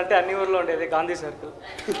సెంటర్ అంటే అన్ని ఊర్లో ఉండేది గాంధీ సర్కిల్.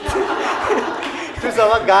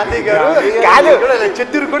 చూసావా, గాంధీ గారు కాదు,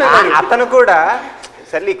 చిత్తూరు కూడా. అతను కూడా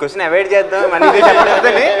సరే ఈ క్వశ్చన్ అవాయిడ్ చేద్దాం మళ్ళీ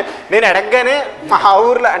చెప్పలేదని నేను అడగగానే మా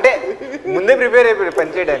ఊర్లో అంటే ముందే ప్రిపేర్ అయిపోయాడు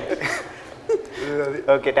పని చేయడానికి.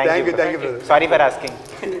 Okay, thank you. Sorry for asking.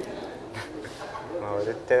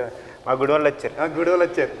 మా గుడి వాళ్ళు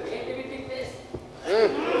వచ్చారు.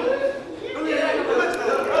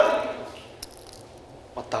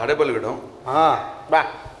 తాడేపల్లిగూడెం.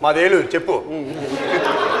 మాదేలు చెప్పు.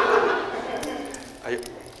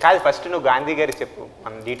 కాదు ఫస్ట్ నువ్వు గాంధీ గారికి చెప్పు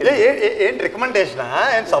మన డీటెయిల్ ఏంటి రికమెండేషనా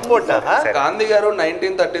ఏం సపోర్టా? గాంధీ గారు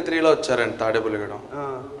 1933లో వచ్చారండి తాడేపల్లిగూడెం.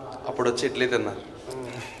 అప్పుడు వచ్చి ఇడ్లీ తిన్నారు.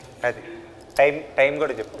 అది టైం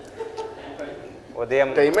కూడా చెప్పు. ఉదయం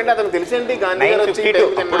టైం అంటే అతను తెలిసేంటి గాంధీ గారు వచ్చి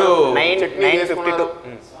 9:52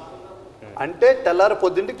 అంటే తెల్లారు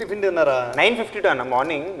పొద్దుంటికి టిఫిన్ తిన్నారా? 9:52 అన్న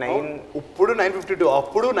మార్నింగ్ 9. ఇప్పుడు 9:52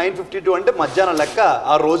 అప్పుడు 9:52 అంటే మధ్యాహ్నం లెక్క.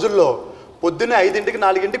 ఆ రోజుల్లో పొద్దున్నే 5కి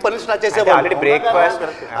 4కి పనులు స్టార్ట్ చేసేవాళ్ళు. ఆల్రెడీ బ్రేక్ఫాస్ట్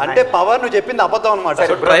అంటే పవర్ నువ్వు చెప్పింది అబద్ధం అనమాట.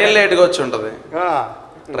 ట్రైన్ లేట్గా వచ్చి ఉంటుంది.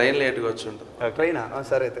 ట్రైన్ లేట్గా వచ్చి ఉంటుంది. ట్రైనా?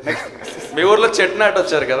 సరే అయితే మీ ఊర్లో చెట్టు నాటి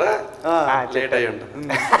వచ్చారు కదా, లేట్ అయ్యి ఉంటుంది.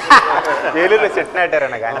 ఏలూరులో చెట్టు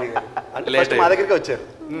నాటారన్న గాంధీ గారు. అంటే మా దగ్గరికి వచ్చారు.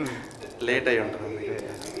 లేట్ అయ్యి ఉంటుంది.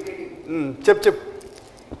 చెప్పు.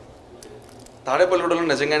 తాడేపల్లిగూడెంలో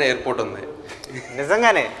నిజంగానే ఎయిర్పోర్ట్ ఉంది.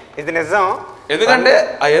 నిజంగానే ఇది నిజం. ఎందుకంటే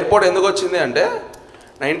ఆ ఎయిర్పోర్ట్ ఎందుకు వచ్చింది అంటే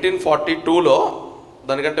 1942లో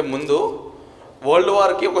దానికంటే ముందు వరల్డ్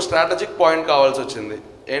వార్కి ఒక స్ట్రాటజిక్ పాయింట్ కావాల్సి వచ్చింది.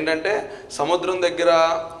 ఏంటంటే సముద్రం దగ్గర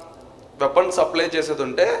వెపన్ సప్లై చేసేది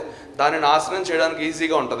ఉంటే దాన్ని నాశనం చేయడానికి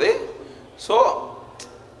ఈజీగా ఉంటుంది. సో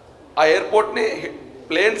ఆ ఎయిర్పోర్ట్ని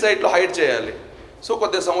ప్లేన్ సైట్లో హైడ్ చేయాలి. సో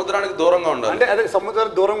కొద్దిగా సముద్రానికి దూరంగా ఉండాలి. అంటే అదే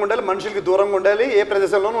సముద్రానికి దూరంగా ఉండాలి, మనుషులకి దూరంగా ఉండాలి, ఏ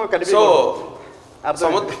ప్రదేశంలోనూ కనిపి. సో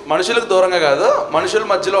మనుషులకు దూరంగా కాదు, మనుషుల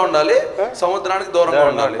మధ్యలో ఉండాలి, సముద్రానికి దూరంగా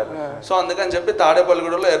ఉండాలి. సో అందుకని చెప్పి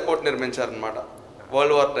తాడేపల్లిగూడెంలో ఎయిర్పోర్ట్ నిర్మించారనమాట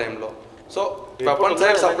వరల్డ్ వార్ టైంలో. సో వెపన్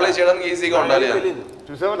సైడ్ సప్లై చేయడానికి ఈజీగా ఉండాలి.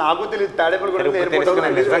 చూసావా? నాకు తెలియదు తాడేపల్లిగూడెంలో ఎయిర్పోర్ట్.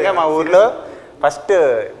 నిజంగా మా ఊర్లో ఫస్ట్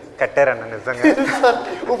కట్టారన్న నిజంగా.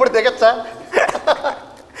 ఇప్పుడు దిగచ్చా?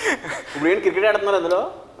 ఇప్పుడు ఏంటి క్రికెట్ ఆడుతున్నారు అందులో?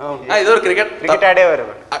 ఇదో క్రికెట్ ఆడేవారు.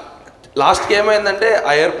 లాస్ట్కి ఏమైందంటే ఆ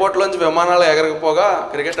ఎయిర్పోర్ట్ లోంచి విమానాలు ఎగరకపోగా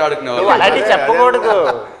క్రికెట్ ఆడుకునేవాళ్ళు. అలాంటి చెప్పకూడదు.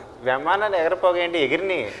 విమానాలు ఎగరపోగా ఏంటి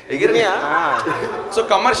ఎగిరినాయా? సో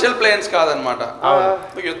కమర్షియల్ ప్లేన్స్ కాదనమాట.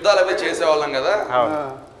 యుద్ధాలు అవి చేసేవాళ్ళం కదా,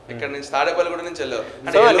 ఇక్కడ నుంచి తాడేపల్లిగూడెం నుంచి వెళ్ళారు.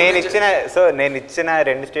 నేను ఇచ్చిన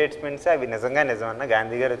 2 స్టేట్మెంట్స్ అవి నిజంగా నిజమన్న.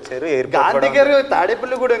 గాంధీ గారు వచ్చారు, గాంధీ గారు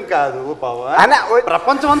తాడేపల్లిగూడెం కాదు పవన్,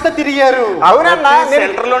 ప్రపంచం అంతా తిరిగారు. అవునన్నా,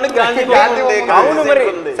 సెంటర్లోని అవును మరి.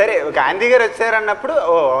 సరే గాంధీ గారు వచ్చారు అన్నప్పుడు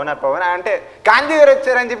ఓ అవునా పవన్ అంటే గాంధీ గారు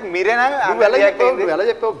వచ్చారని చెప్పి మీరేనా? నువ్వు ఎలా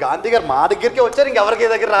చెప్పావు? గాంధీ గారు మా దగ్గరికి వచ్చారు,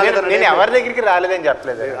 ఇంకెవరికి దగ్గర రాలేదు. నేను ఎవరి దగ్గరికి రాలేదని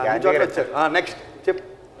చెప్పలేదు. గాంధీ గారు వచ్చారు. నెక్స్ట్ చెప్పు.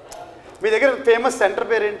 మీ దగ్గర ఫేమస్ సెంటర్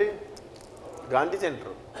పేరేంటి? గాంధీ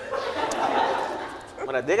సెంటర్.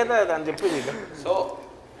 మరి అదే కదా అని చెప్పింది. సో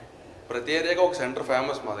ప్రతి ఏరియాగా ఒక సెంటర్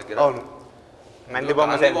ఫేమస్ మా దగ్గర. అవును.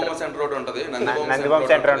 నందిబొమ్మ సెంటర్ ఒకటి ఉంటుంది, నందిబొమ్మ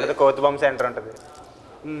సెంటర్ ఉంటుంది, కోతిబొమ్మ సెంటర్ ఉంటుంది.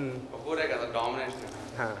 ఊరే కదా డామినేషన్.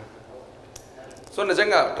 సో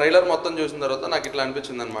నిజంగా ట్రైలర్ మొత్తం చూసిన తర్వాత నాకు ఇట్లా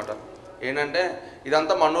అనిపించింది అనమాట. ఏంటంటే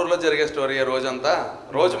ఇదంతా మన ఊర్లో జరిగే స్టోరీ. రోజంతా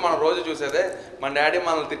మనం రోజు చూసేదే. మన డాడీ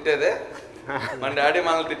మనల్ని తిట్టేదే,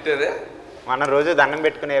 మన రోజు దండం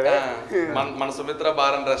పెట్టుకునేవే. మన సుమిత్ర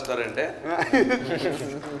బార్ అండ్ రెస్టారెంటే.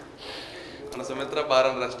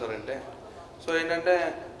 సో ఏంటంటే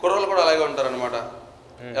కుర్రోళ్ళు కూడా అలాగే ఉంటారు అనమాట.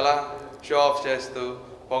 ఎలా షో ఆఫ్ చేస్తూ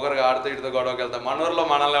పొగరుగా ఆడుతూ ఇటుతో గొడవకి వెళ్తాం. మన ఊర్లో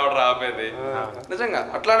మనల్ని ఎవరు ఆపేది. నిజంగా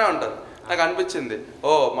అట్లానే ఉంటారు. నాకు అనిపించింది,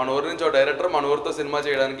 మన ఊరి నుంచి ఒక డైరెక్టర్ మన ఊరితో సినిమా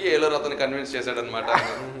చేయడానికి ఏలూరు అతను కన్విన్స్ చేశాడు అనమాట.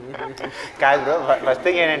 కాదు బ్రో, ఫస్ట్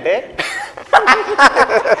థింగ్ ఏంటంటే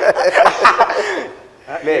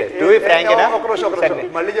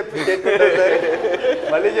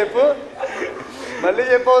మళ్ళీ చెప్పు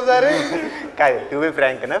ఒకసారి. కాదు టు బి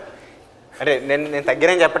ఫ్రాంక్ అంటే నేను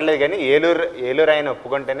తగ్గినని చెప్పట్లేదు, కానీ ఏలూరు ఆయన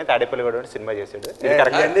ఒప్పుకుంటేనే తాడేపల్లిగూడెం సినిమా చేశాడు.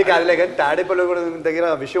 అన్నీ కాదులే, కానీ తాడేపల్లిగూడెం దగ్గర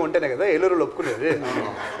విషయం ఉంటేనే కదా ఏలూరులో ఒప్పుకునేది.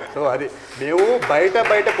 సో అది మేము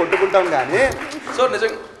బయట కొట్టుకుంటాం, కానీ సో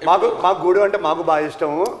నిజంగా మాకు గూడెం అంటే మాకు బాగా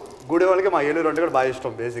ఇష్టము. గూడెం వాళ్ళకి మా ఏలూరు అంటే కూడా బాగా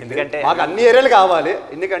ఇష్టం. బేసిక్లీ మాకు అన్ని ఏరియాలు కావాలి,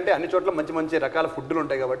 ఎందుకంటే అన్ని చోట్ల మంచి రకాల ఫుడ్లు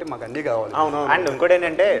ఉంటాయి కాబట్టి మాకు అన్నీ కావాలి. అండ్ ఇంకోటి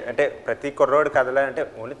ఏంటంటే అంటే ప్రతి కుర్రోడు కదలంటే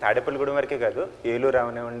ఓన్లీ తాడేపల్లిగూడెం వరకే కాదు, ఏలూరు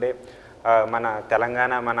అవనివ్వండి, మన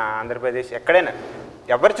తెలంగాణ, మన ఆంధ్రప్రదేశ్, ఎక్కడైనా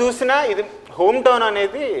ఎవరు చూసినా ఇది హోమ్ టౌన్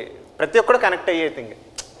అనేది ప్రతి ఒక్కడు కనెక్ట్ అయ్యే థింగ్.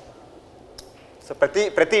 సో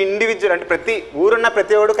ప్రతి ఇండివిజువల్ అంటే ప్రతి ఊరున్న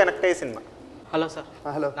ప్రతి ఒక్కడు కనెక్ట్ అయ్యే cinema. Hello sir.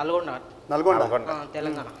 Hello. Nalgonda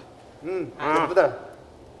Telangana.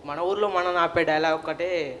 మన ఊర్లో మనం ఆపే డైలాగ్ ఒక్కటే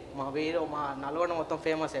మా నల్గొండ మొత్తం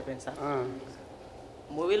ఫేమస్ అయిపోయింది సార్.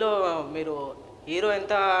 మూవీలో మీరు హీరో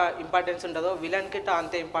ఎంత ఇంపార్టెన్స్ ఉంటుందో విలన్కి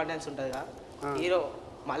అంతే ఇంపార్టెన్స్ ఉంటుంది కదా. హీరో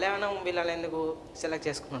మలయాళం విలన్ ఎందుకు సెలెక్ట్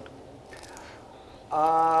చేసుకున్నట్టు?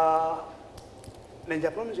 నేను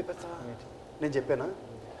చెప్పను, నువ్వు చెప్పేస్తా. నేను చెప్పానా?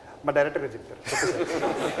 మా డైరెక్టర్ గారు చెప్తారు.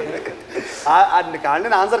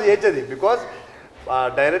 నేను ఆన్సర్ చేయొచ్చేది. బికాజ్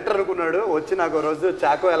డైరెక్టర్ అనుకున్నాడు, వచ్చి నాకు రోజు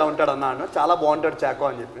చాకో ఎలా ఉంటాడు అన్నాను, చాలా బాగుంటాడు చాకో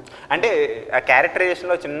అని చెప్పి. అంటే ఆ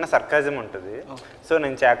క్యారెక్టరైజేషన్లో చిన్న సర్కాజం ఉంటుంది. సో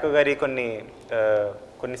నేను చాకో గారి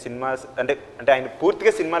కొన్ని సినిమాస్ అంటే ఆయన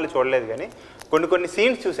పూర్తిగా సినిమాలు చూడలేదు కానీ కొన్ని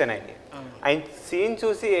సీన్స్ చూశాను ఆయన సీన్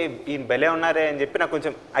చూసి ఈ భలే ఉన్నారే అని చెప్పి నాకు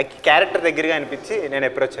కొంచెం ఆ క్యారెక్టర్ దగ్గరగా అనిపించి నేను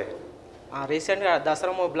అప్రోచ్ అయ్యాను. రీసెంట్గా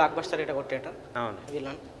దసరా బ్లాక్ బస్టర్ ఇట్లా కొట్టేట.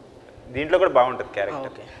 అవును, దీంట్లో కూడా బాగుంటుంది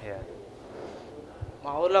క్యారెక్టర్.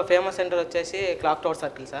 మా ఊర్లో ఫేమస్ సెంటర్ వచ్చేసి క్లాక్ టవర్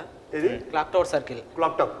సర్కిల్ సార్. ఇది clock tower circle.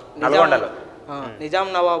 Clock tower నల్గొండలో నిజాం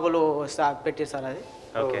నవాబులు పెట్టారు సార్ అది.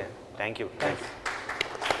 Okay, thank you.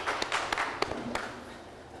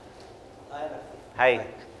 Hi,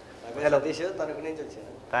 Satish Tanuku నుంచి వచ్చాను.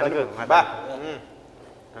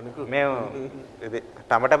 మేము ఇది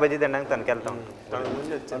టమాటా బజ్జీ తినడానికి తనకి వెళ్తాం.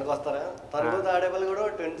 తణుకు వస్తారా? తణుకు తాడేపల్లి కూడా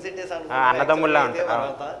 20 సిటీస్ అన్నదమ్ముల్లా ఉంటాయి.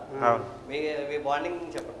 అవును, మీ బాండింగ్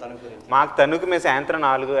చెప్పండి తణుకు గురించి. మాకు తణుకు మేము సాయంత్రం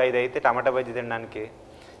 4-5 అయితే టమాటా బజ్జీ తినడానికి,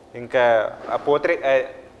 ఇంకా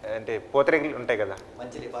పూతరేకులు ఉంటాయి కదా,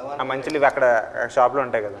 ఆ మంచిలు అక్కడ షాప్లో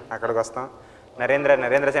ఉంటాయి కదా, అక్కడికి వస్తాం.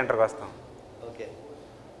 నరేంద్ర సెంటర్కి వస్తాం. ఓకే,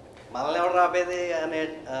 మనల్ని ఎవరు రాబేది అనే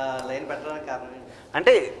లైన్ పెట్టడానికి కారణం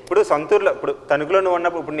అంటే ఇప్పుడు సొంతూరులో ఇప్పుడు తణుకులో నువ్వు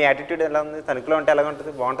ఉన్నప్పుడు ఇప్పుడు నీ యాటిట్యూడ్ ఎలా ఉంది, తణుకులో ఉంటే ఎలా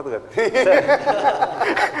ఉంటుంది, బాగుంటుంది కదా.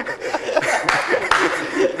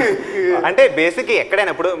 అంటే బేసిక్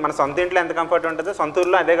ఎక్కడైనా ఇప్పుడు మన సొంత ఇంట్లో ఎంత కంఫర్ట్ ఉంటుందో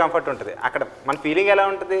సొంతూరులో అదే కంఫర్ట్ ఉంటుంది. అక్కడ మన ఫీలింగ్ ఎలా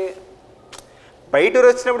ఉంటుంది, బయట ఊరు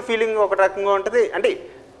వచ్చినప్పుడు ఫీలింగ్ ఒక రకంగా ఉంటుంది. అంటే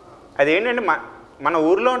అదేంటంటే మన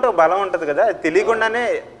ఊర్లో ఉంటే ఒక బలం ఉంటుంది కదా, అది తెలియకుండానే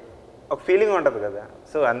ఒక ఫీలింగ్ ఉంటుంది కదా.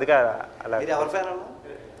 సో అందుకే అలా.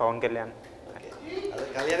 పవన్ కళ్యాణ్.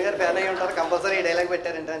 కళ్యాణ్ గారు ఫ్యాన్ అయ్యి ఉంటారు, కంపల్సరీ ఈ డైలాగ్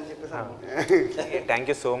పెట్టారంటే అని చెప్పేసి. థ్యాంక్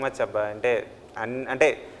యూ సో మచ్ అబ్బా. అంటే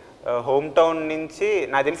హోమ్ టౌన్ నుంచి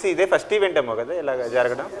నాకు తెలిసి ఇదే ఫస్ట్ ఈవెంట్ ఏమో కదా ఇలాగ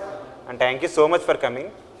జరగడం. And thank you so much for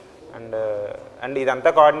coming. And ఇదంతా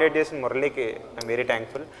కోఆర్డినేట్ చేసిన మురళీకి ఐఎమ్ వెరీ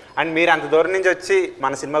థ్యాంక్ఫుల్. అండ్ మీరు అంత దూరం నుంచి వచ్చి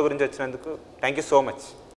మన సినిమా గురించి వచ్చినందుకు థ్యాంక్ యూ సో మచ్.